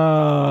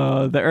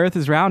 Oh, the Earth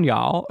is round,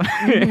 y'all.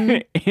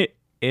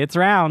 It's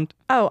round.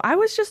 Oh, I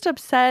was just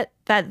upset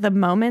that the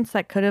moments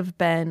that could have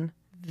been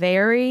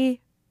very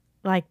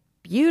like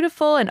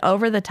beautiful and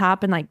over the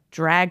top and like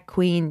drag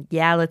queen,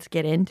 yeah, let's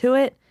get into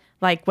it.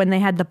 Like when they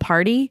had the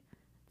party,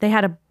 they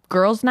had a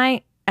girls'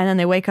 night and then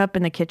they wake up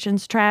and the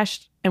kitchen's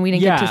trashed and we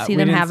didn't get to see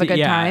them have a good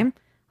time.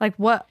 Like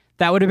what?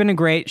 That would have been a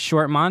great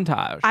short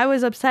montage. I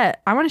was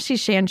upset. I want to see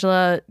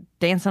Shangela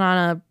dancing on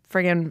a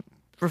friggin'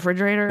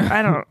 refrigerator.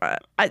 I don't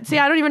I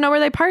don't even know where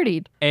they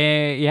partied.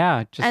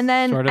 Yeah, just and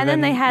then sort of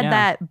they had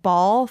that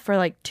ball for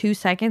like 2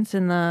 seconds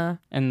in the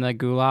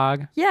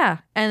gulag. Yeah,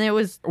 and it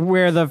was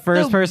where the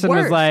first person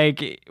was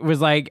like,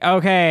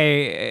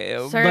 okay,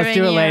 let's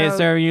do it, ladies,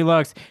 serving you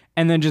looks,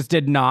 and then just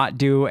did not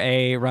do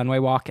a runway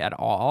walk at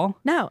all.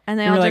 No, and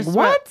they all all just like,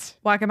 what?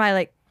 Walking by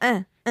like,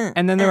 and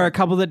then there were a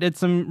couple that did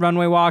some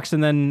runway walks,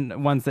 and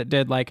then ones that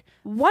did like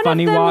one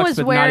funny of them walks, was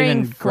but wearing not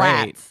even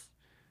flats. great.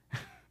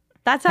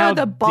 That's how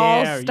the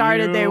ball dare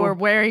started. They you. were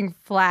wearing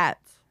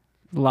flats.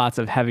 Lots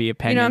of heavy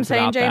opinions. You know what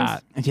I'm saying,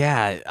 about James? that.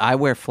 Yeah, I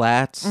wear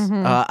flats.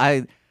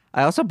 I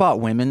also bought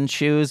women's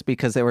shoes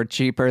because they were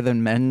cheaper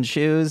than men's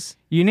shoes.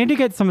 You need to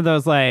get some of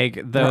those arch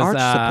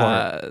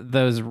support.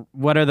 those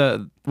what are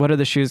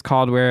the shoes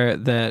called where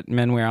the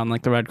men wear on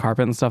like the red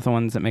carpet and stuff, the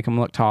ones that make them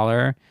look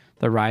taller,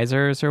 the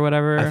risers or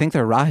whatever. I think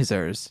they're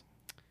risers.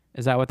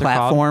 Is that what they're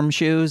Platform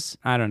shoes?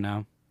 called? I don't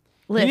know.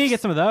 Lifts. You need to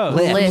get some of those.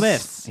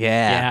 Lifts.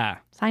 Yeah. Yeah.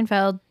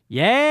 Seinfeld.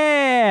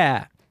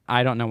 Yeah.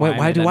 I don't know why. Wait,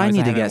 why do I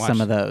need to get haven't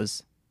some of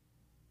watched-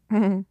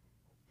 those?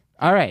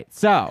 All right.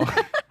 So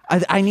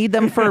I need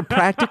them for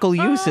practical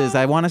uses.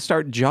 I want to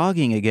start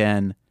jogging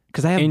again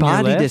because I have In your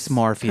body lifts?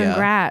 dysmorphia.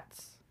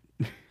 Congrats.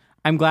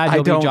 I'm glad I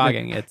you'll be don't-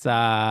 jogging. It's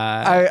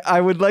I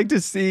would like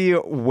to see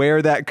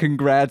where that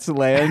congrats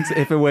lands.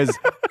 If it was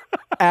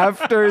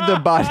after the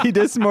body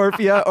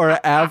dysmorphia or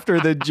after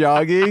the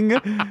jogging.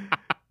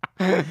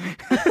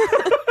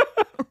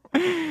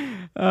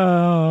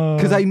 oh.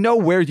 Because I know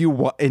where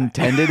you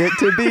intended it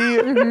to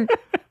be.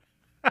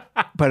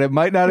 But it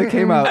might not have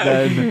came out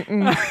then.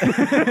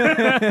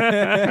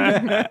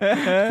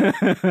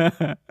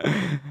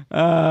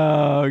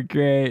 Oh,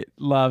 great.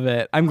 Love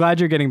it. I'm glad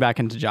you're getting back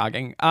into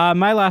jogging.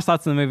 My last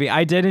thoughts on the movie,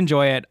 I did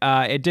enjoy it.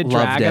 It did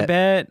drag a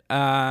bit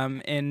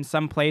in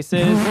some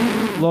places.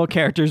 Little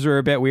characters were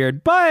a bit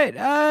weird, but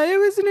it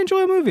was an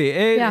enjoyable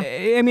movie.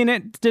 I mean,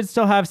 it did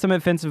still have some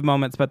offensive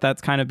moments, but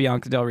that's kind of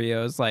Bianca Del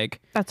Rio's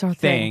That's her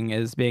thing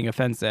is being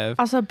offensive.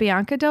 Also,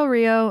 Bianca Del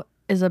Rio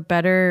is a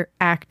better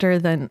actor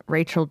than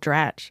Rachel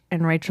Dratch,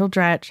 and Rachel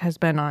Dratch has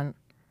been on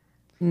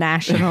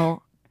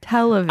national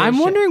television. I'm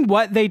wondering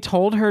what they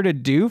told her to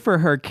do for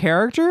her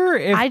character.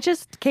 I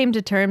just came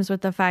to terms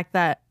with the fact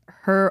that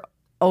her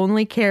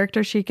only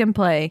character she can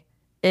play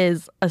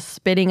is a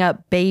spitting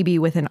up baby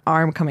with an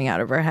arm coming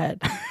out of her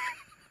head.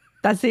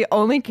 That's the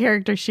only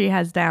character she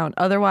has down.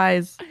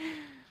 Otherwise,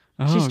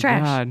 she's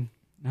trash. God.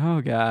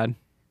 Oh, God.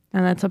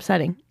 And that's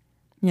upsetting.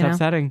 You know?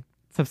 Upsetting.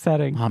 It's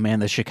upsetting. Oh man,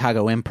 the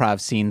Chicago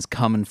improv scene's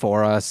coming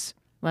for us.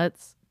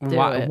 Let's do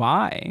it.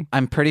 Why?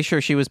 I'm pretty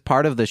sure she was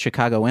part of the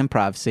Chicago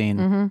improv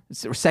scene.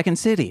 Second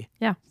City.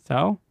 Yeah.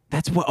 So?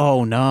 That's what.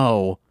 Oh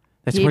no,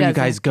 that's He where you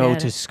doesn't guys go get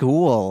to it.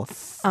 school.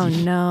 Oh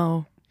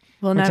no.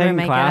 We'll We're never taking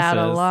make it out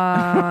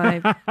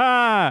alive.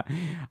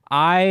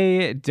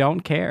 I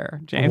don't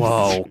care, James.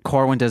 Whoa,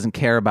 Corwin doesn't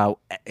care about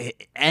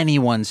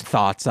anyone's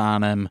thoughts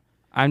on him.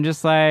 I'm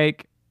just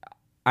like,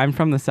 I'm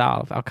from the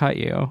South. I'll cut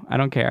you. I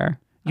don't care.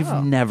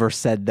 You've never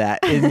said that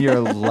in your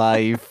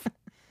life.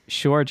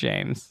 Sure,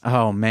 James.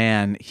 Oh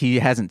man, he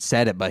hasn't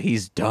said it, but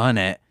he's done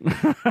it.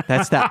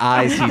 That's the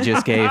eyes he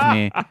just gave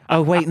me.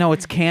 Oh wait, no,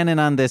 it's canon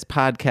on this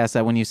podcast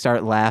that when you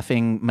start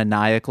laughing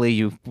maniacally,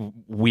 you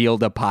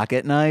wield a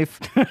pocket knife.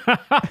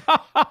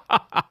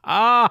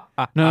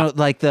 No,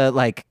 like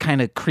the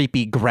kind of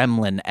creepy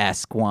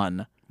gremlin-esque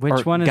one.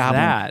 Which one is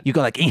that? You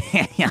go like,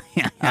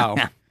 Oh.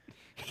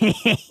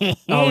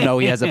 oh no,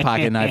 he has a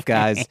pocket knife,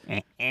 guys.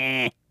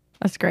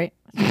 That's great.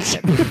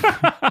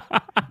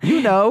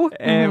 You know.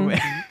 And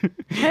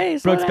Hey,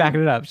 slow Brooke's down.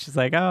 backing it up. She's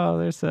like, oh,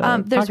 there's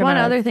a There's pocket one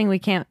knife. other thing we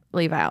can't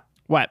leave out.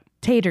 What?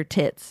 Tater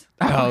tits.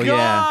 Oh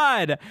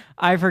yeah. God,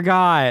 I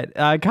forgot.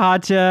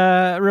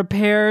 Katya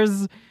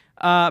repairs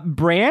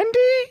Brandy?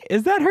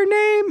 Is that her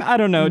name? I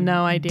don't know.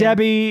 No idea.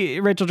 Debbie,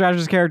 Rachel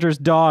Dratch's character's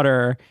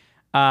daughter,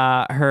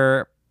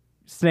 her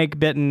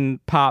snake-bitten,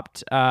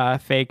 popped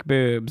fake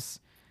boobs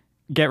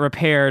get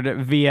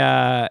repaired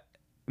via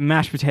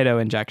mashed potato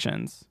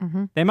injections.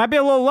 Mm-hmm. They might be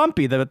a little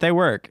lumpy, but they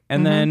work.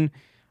 And then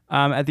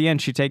at the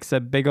end, she takes a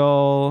big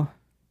ol'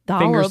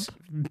 Dollop.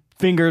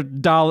 finger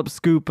dollop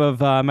scoop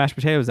of mashed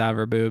potatoes out of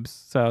her boobs.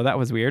 So that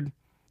was weird.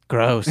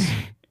 Gross.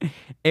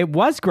 It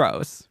was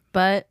gross.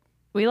 But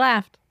we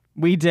laughed.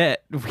 We did.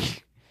 We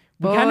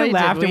Boy, kind of did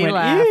laughed and we went,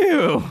 laugh.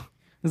 ew.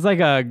 It's like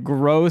a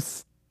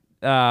gross,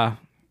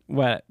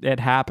 what? It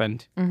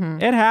happened.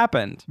 Mm-hmm. It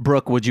happened.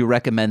 Brooke, would you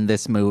recommend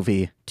this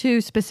movie?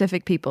 To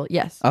specific people,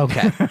 yes.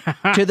 Okay.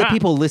 To the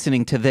people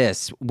listening to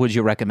this, would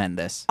you recommend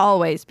this?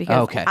 Always,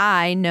 because Okay.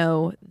 I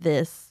know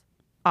this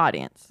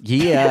audience.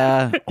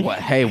 Yeah. Well,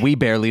 hey, we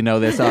barely know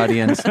this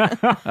audience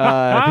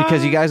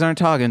because you guys aren't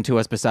talking to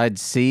us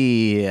besides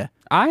C.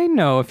 I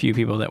know a few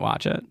people that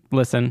watch it.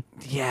 Listen.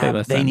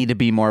 Yeah, they need to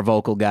be more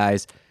vocal,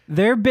 guys.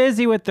 They're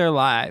busy with their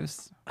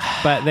lives,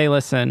 but they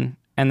listen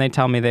and they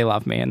tell me they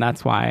love me, and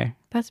that's why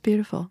That's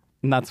beautiful.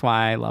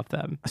 I love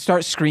them.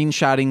 Start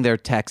screenshotting their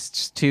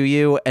texts to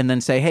you and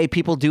then say, hey,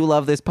 people do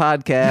love this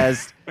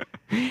podcast.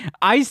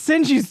 I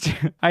send you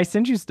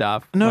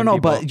stuff. No,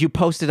 but you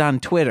posted on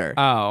Twitter.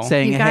 Oh.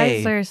 Saying, You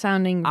guys hey. are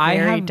sounding I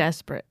very have-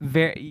 desperate.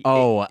 James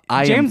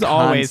am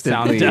always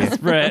sounds constantly-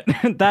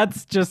 desperate.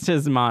 That's just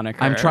his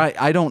moniker.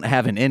 I don't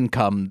have an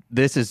income.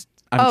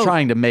 I'm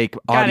trying to make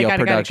audio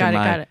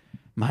production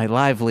my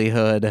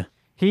livelihood.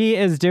 He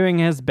is doing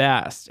his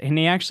best, and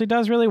he actually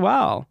does really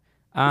well.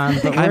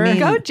 But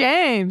Go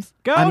James.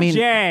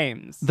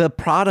 James. The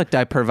product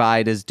I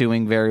provide is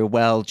doing very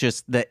well.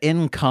 Just the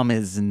income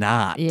is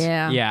not.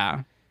 Yeah.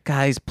 Yeah.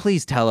 Guys,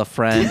 please tell a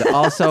friend.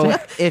 Also,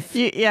 if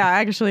Yeah,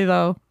 actually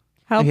though.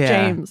 Help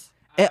James.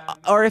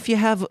 or if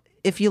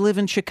you live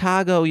in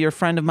Chicago, you're a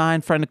friend of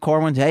mine, friend of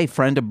Corwin's, hey,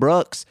 friend of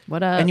Brooks.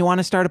 What up? And you want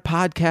to start a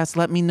podcast,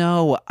 let me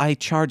know. I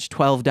charge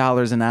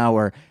 $12 an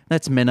hour.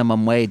 That's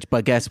minimum wage.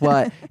 But guess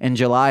what? In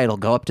July, it'll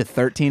go up to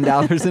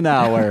 $13 an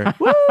hour.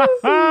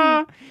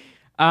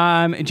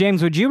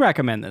 James, would you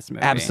recommend this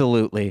movie?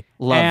 Absolutely.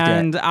 Loved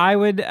and it. I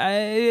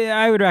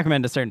would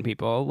recommend to certain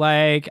people.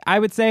 Like, I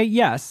would say,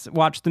 yes,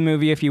 watch the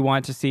movie if you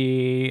want to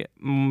see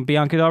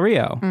Bianca Del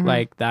Rio,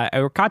 like that,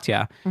 or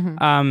Katya.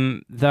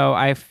 Though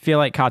I feel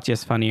like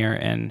Katya's funnier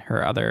in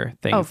her other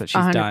things that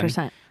she's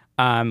 100%.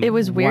 done. It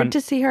was weird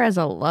to see her as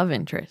a love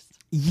interest.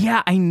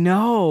 Yeah, I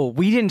know.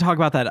 We didn't talk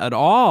about that at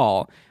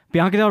all.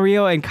 Bianca Del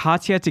Rio and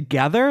Katya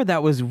together?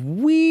 That was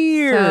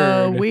weird.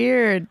 So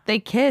weird. They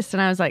kissed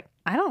and I was like,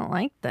 I don't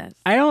like this.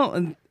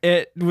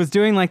 It was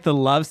doing like the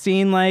love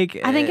scene, like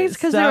I think it's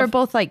because they were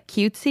both like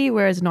cutesy,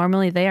 whereas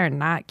normally they are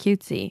not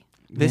cutesy.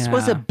 This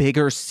was a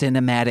bigger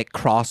cinematic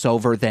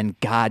crossover than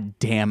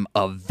goddamn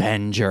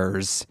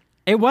Avengers.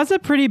 It was a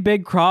pretty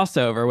big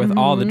crossover with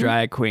all the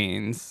drag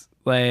queens,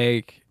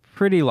 like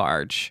pretty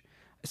large.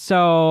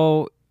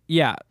 So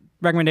yeah,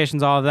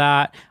 recommendations, all of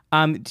that.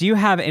 Do you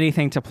have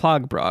anything to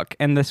plug, Brooke?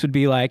 And this would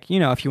be like,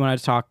 if you wanted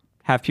to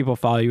have people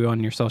follow you on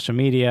your social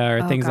media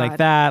or things like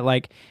that,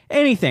 like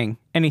anything.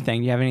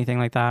 You have anything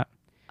like that?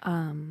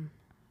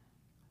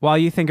 While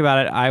you think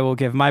about it, I will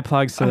give my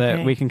plug so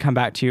that we can come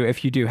back to you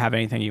if you do have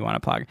anything you want to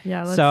plug.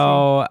 Yeah, let's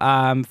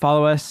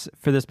follow us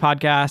for this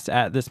podcast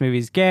at This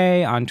Movie's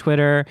Gay on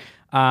Twitter.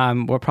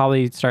 We'll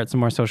probably start some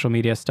more social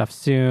media stuff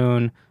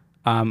soon,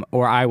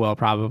 or I will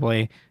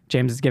probably.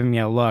 James is giving me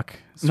a look,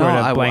 sort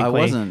of blankly. I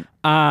wasn't.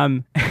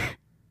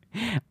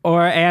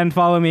 And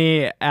follow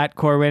me at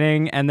Core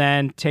Winning, and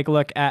then take a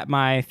look at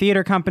my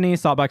theater company,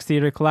 Saltbox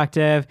Theater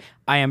Collective.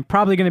 I am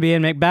probably going to be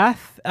in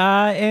Macbeth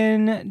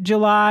in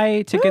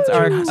July. Tickets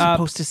are You're not up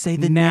supposed to say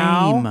the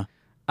now.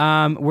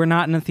 name. We're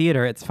not in a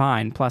theater. It's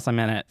fine. Plus, I'm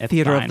in it. It's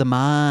Theater fine. of the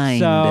Mind.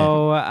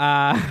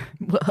 So,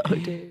 Whoa,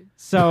 dude.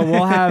 so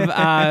we'll have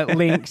a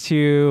link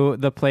to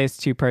the place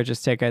to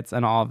purchase tickets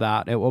and all of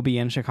that. It will be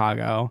in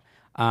Chicago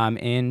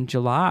in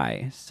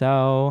July.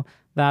 So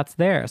that's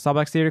there.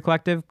 Saltbox Theater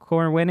Collective,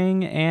 Core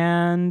Winning,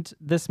 and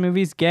This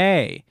Movie's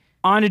Gay.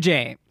 On to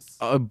James.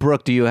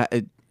 Brooke,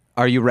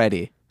 are you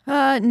ready?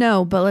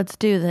 No, but let's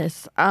do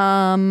this.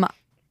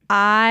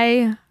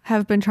 I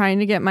have been trying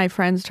to get my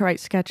friends to write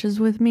sketches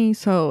with me.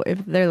 So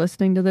if they're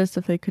listening to this,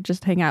 if they could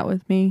just hang out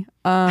with me.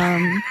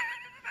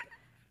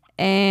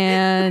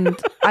 And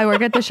I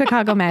work at the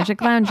Chicago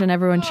Magic Lounge, and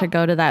everyone should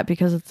go to that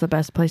because it's the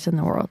best place in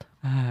the world.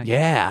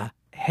 Yeah.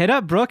 Hit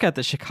up Brooke at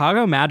the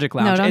Chicago Magic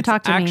Lounge. No, don't It's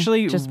talk to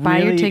actually me. Just buy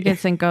your really-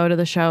 tickets and go to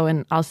the show,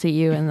 and I'll see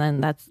you. And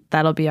then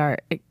that'll be our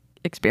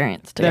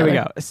experience together. There we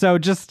go. So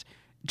just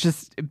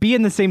be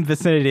in the same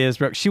vicinity as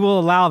Brooke. She will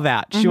allow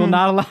that. She will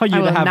not allow you I to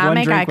will have not one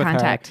make drink eye with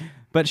contact. her,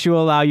 but she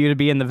will allow you to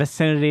be in the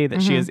vicinity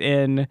that she is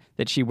in,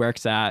 that she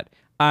works at.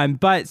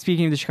 But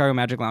speaking of the Chicago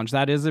Magic Lounge,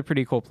 that is a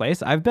pretty cool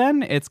place. I've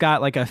been. It's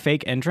got like a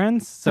fake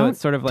entrance, so it's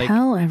sort of like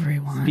Tell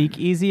everyone.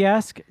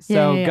 speakeasy-esque.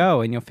 So Yeah.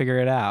 go and you'll figure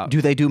it out.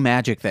 Do they do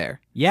magic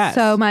there? Yes.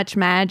 So much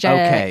magic.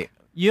 Okay.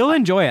 You'll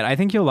enjoy it. I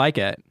think you'll like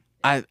it.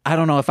 I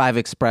don't know if I've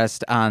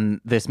expressed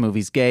on This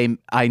Movie's Gay.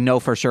 I know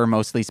for sure,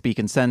 mostly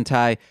speaking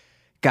Sentai.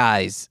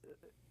 Guys,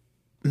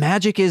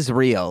 magic is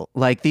real.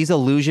 Like these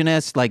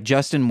illusionists, like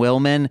Justin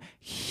Willman,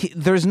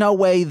 there's no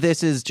way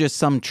this is just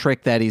some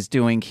trick that he's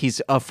doing.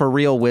 He's a for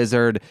real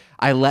wizard.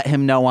 I let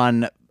him know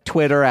on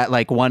Twitter at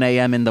like 1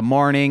 a.m. in the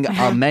morning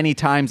many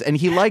times, and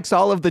he likes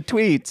all of the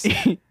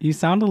tweets. You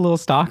sound a little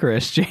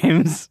stalkerish,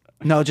 James.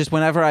 No, just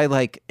whenever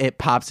it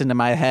pops into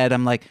my head,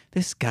 I'm like,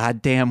 this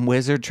goddamn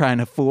wizard trying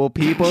to fool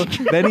people.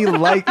 Then he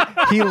likes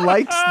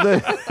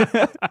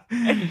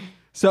the.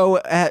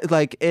 So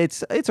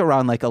it's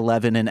around like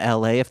 11 in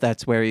LA, if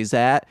that's where he's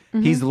at.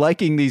 He's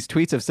liking these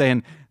tweets of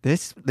saying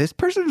this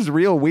person's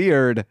real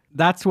weird.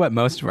 That's what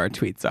most of our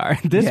tweets are.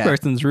 This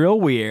person's real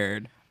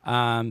weird.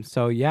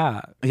 So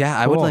yeah. Yeah,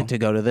 I would Cool. like to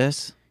go to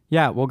this.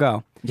 Yeah, we'll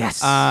go.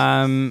 Yes.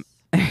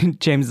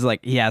 James is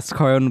like, yes,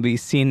 Corin will be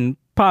seen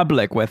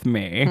public with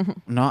me.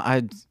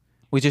 No,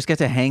 we just get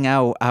to hang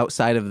out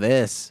outside of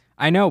this.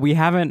 I know we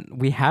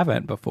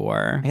haven't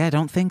before. Yeah, I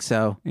don't think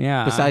so.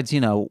 Yeah. Besides,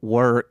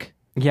 work.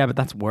 Yeah, but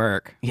that's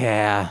work.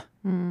 Yeah.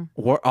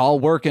 All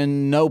work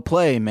and no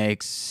play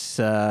makes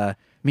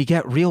me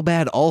get real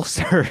bad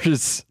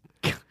ulcers.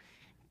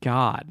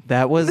 God.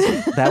 That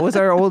was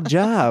our old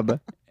job.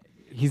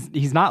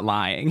 He's not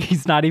lying.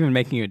 He's not even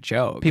making a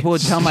joke. People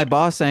would tell my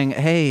boss saying,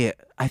 "Hey,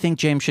 I think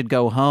James should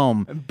go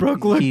home."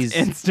 Brooke looked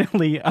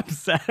instantly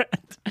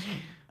upset.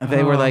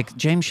 They were like,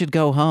 "James should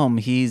go home.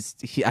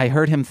 I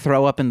heard him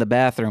throw up in the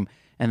bathroom."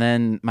 And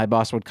then my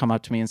boss would come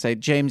up to me and say,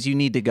 "James, you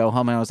need to go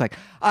home." And I was like,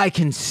 "I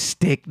can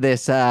stick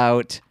this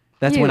out."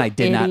 That's You when I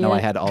did not know I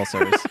idiot. had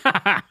ulcers.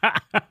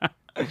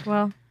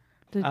 Well,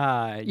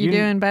 You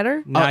doing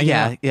better? No,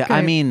 yeah. I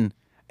Good. mean,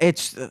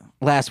 it's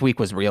last week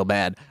was real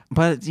bad,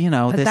 but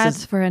But this that's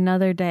is for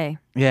another day.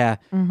 yeah.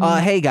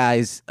 Hey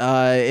guys,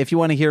 if you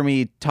want to hear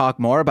me talk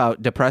more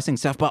about depressing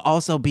stuff, but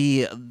also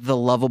be the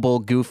lovable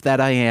goof that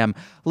I am,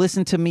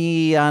 listen to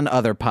me on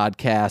other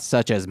podcasts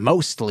such as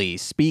Mostly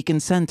Speak in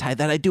Sentai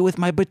that I do with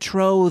my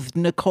betrothed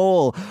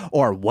Nicole,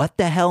 or What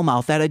the Hell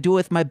Mouth that I do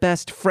with my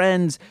best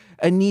friends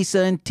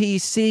Anissa and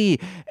TC,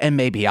 and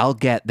maybe I'll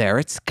get there.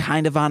 It's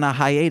kind of on a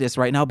hiatus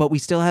right now, but we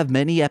still have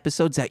many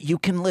episodes that you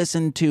can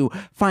listen to.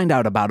 Find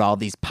out about all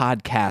these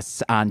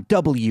podcasts on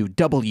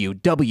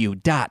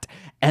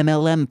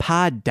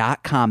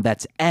www.mlmpod.com.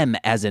 That's M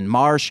as in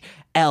Marsh,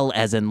 L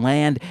as in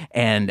land,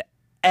 and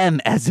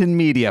M as in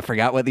media.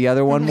 Forgot what the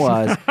other one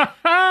was.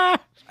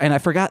 And I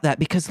forgot that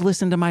because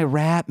listen to my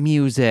rap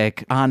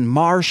music on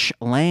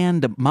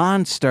Marshland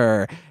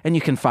Monster. And you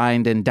can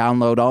find and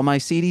download all my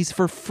CDs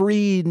for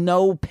free,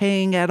 no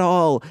paying at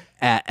all,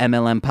 at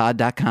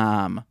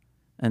mlmpod.com.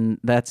 And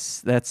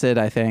that's it,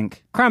 I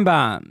think. Crumb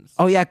bombs.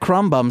 Oh, yeah,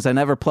 Crumb Bums. I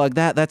never plugged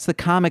that. That's the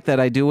comic that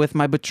I do with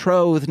my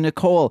betrothed,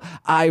 Nicole.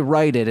 I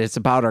write it. It's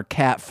about our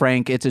cat,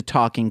 Frank. It's a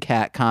talking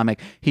cat comic.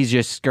 He's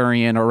just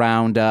scurrying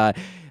around,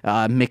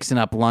 mixing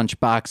up lunch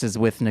boxes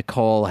with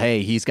Nicole.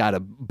 Hey, he's got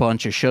a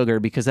bunch of sugar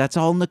because that's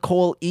all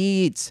Nicole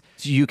eats.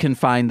 You can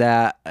find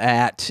that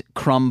at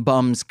Crumb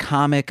Bums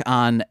Comic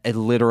on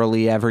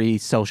literally every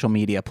social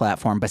media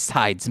platform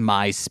besides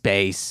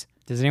MySpace.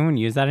 Does anyone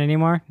use that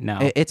anymore? No.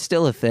 It's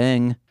still a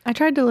thing. I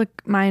tried to look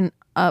mine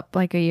up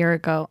like a year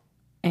ago,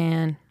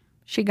 and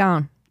she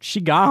gone. She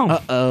gone.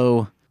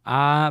 Uh-oh.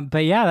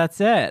 But yeah,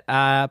 that's it.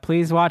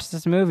 Please watch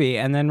this movie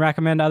and then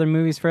recommend other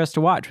movies for us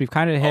to watch. We've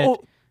kind of hit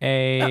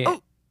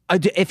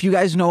If you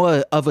guys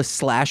know of a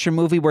slasher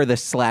movie where the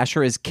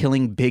slasher is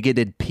killing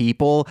bigoted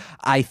people,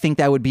 I think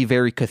that would be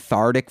very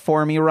cathartic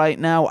for me right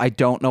now. I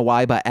don't know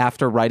why, but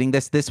after writing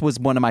this was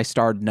one of my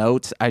starred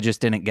notes. I just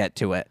didn't get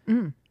to it.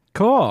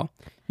 Cool.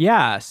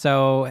 Yeah,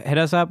 so hit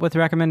us up with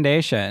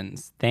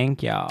recommendations.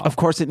 Thank y'all. Of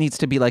course, it needs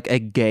to be like a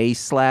gay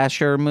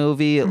slasher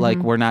movie. Like,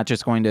 we're not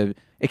just going to...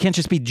 It can't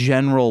just be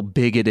general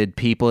bigoted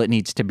people. It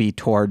needs to be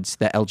towards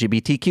the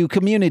LGBTQ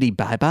community.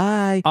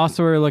 Bye-bye.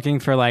 Also, we're looking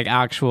for like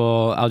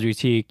actual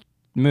LGBT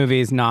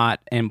movies, not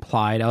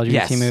implied LGBT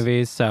Yes.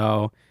 movies.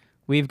 So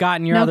we've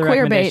gotten your No other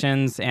queer bait.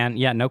 recommendations, and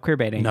yeah, no queer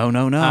baiting.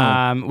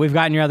 No. We've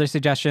gotten your other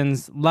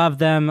suggestions. Love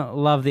them.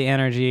 Love the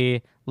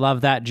energy.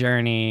 Love that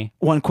journey.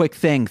 One quick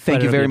thing. Thank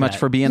But you it'll very be much that.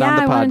 for being yeah, on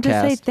the I wanted to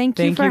podcast. say thank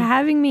you for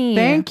having me.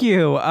 Thank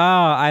you. Oh,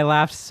 I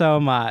laughed so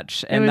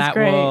much, and was that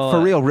great. will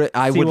For real,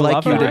 I See, would we'll like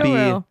love you that. to be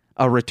Real.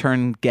 a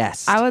return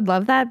guest. I would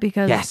love that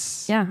because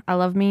Yes. yeah, I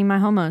love me my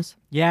homos.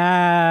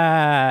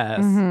 Yes.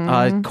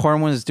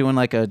 Corwin was doing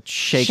like a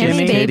shaking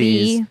Shimmy, titties.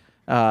 baby.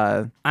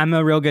 I'm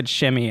a real good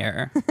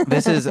shimmier.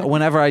 This is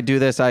whenever I do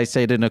this, I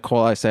say to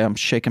Nicole, I say, "I'm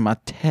shaking my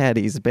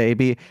titties,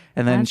 baby,"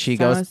 and then That's she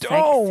so goes, sexy.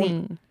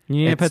 "Don't." You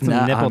need to It's put some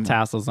not- nipple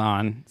tassels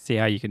on. See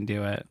how you can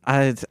do it.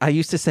 I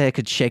used to say I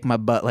could shake my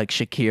butt like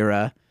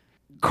Shakira.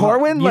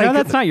 Corwin, You know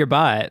that's not your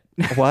butt.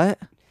 what?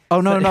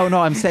 Oh no.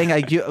 I'm saying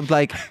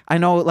I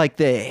know like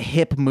the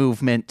hip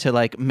movement to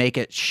like make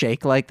it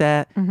shake like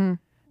that. Mm-hmm.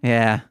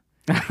 Yeah.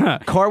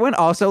 Corwin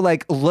also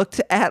like looked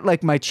at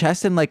like my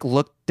chest and like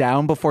looked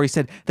down before he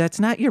said,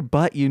 "That's not your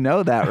butt, you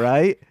know that,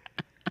 right?"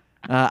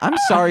 I'm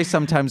sorry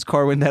sometimes,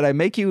 Corwin, that I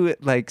make you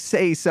like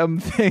say some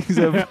things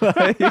of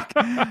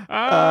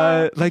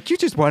like you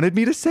just wanted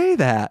me to say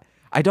that.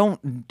 I don't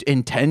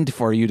intend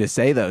for you to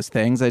say those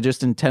things. I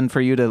just intend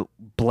for you to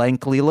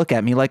blankly look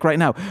at me like right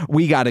now.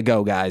 We gotta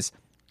go, guys.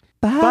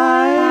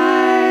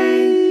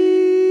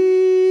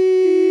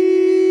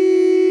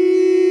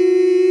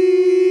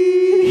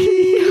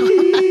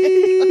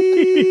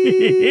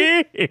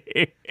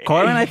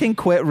 Corwin, I think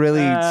quit really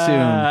soon.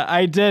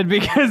 I did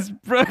because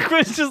Brooke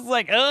was just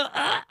like,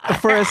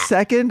 For a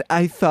second,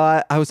 I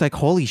was like,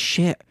 holy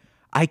shit.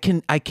 I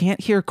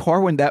can't hear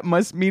Corwin. That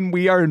must mean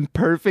we are in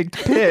perfect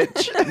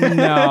pitch.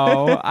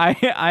 No,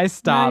 I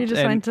stopped. you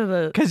just went to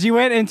the because you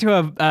went into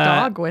a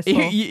dog whistle.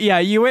 Yeah,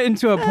 you went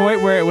into a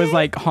point where it was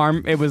like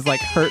It was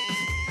like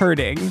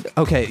hurting.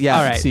 Okay, yeah.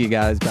 All right. See you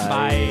guys.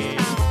 Bye.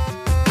 Bye.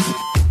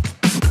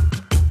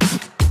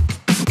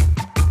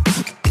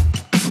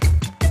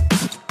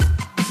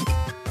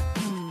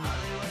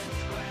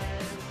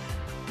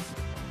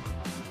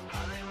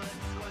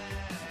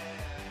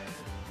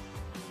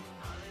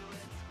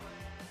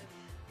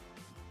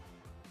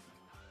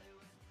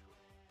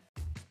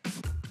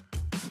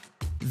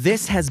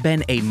 This has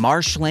been a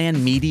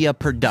Marshland Media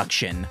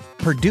production,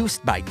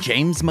 produced by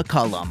James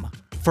McCullum.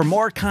 For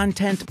more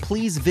content,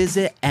 please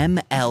visit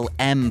mlmpod.com.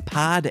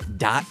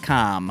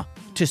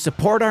 To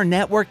support our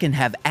network and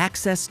have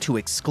access to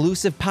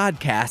exclusive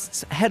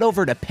podcasts, head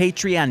over to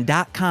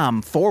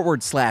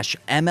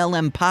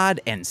patreon.com/MLMpod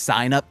and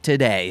sign up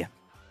today.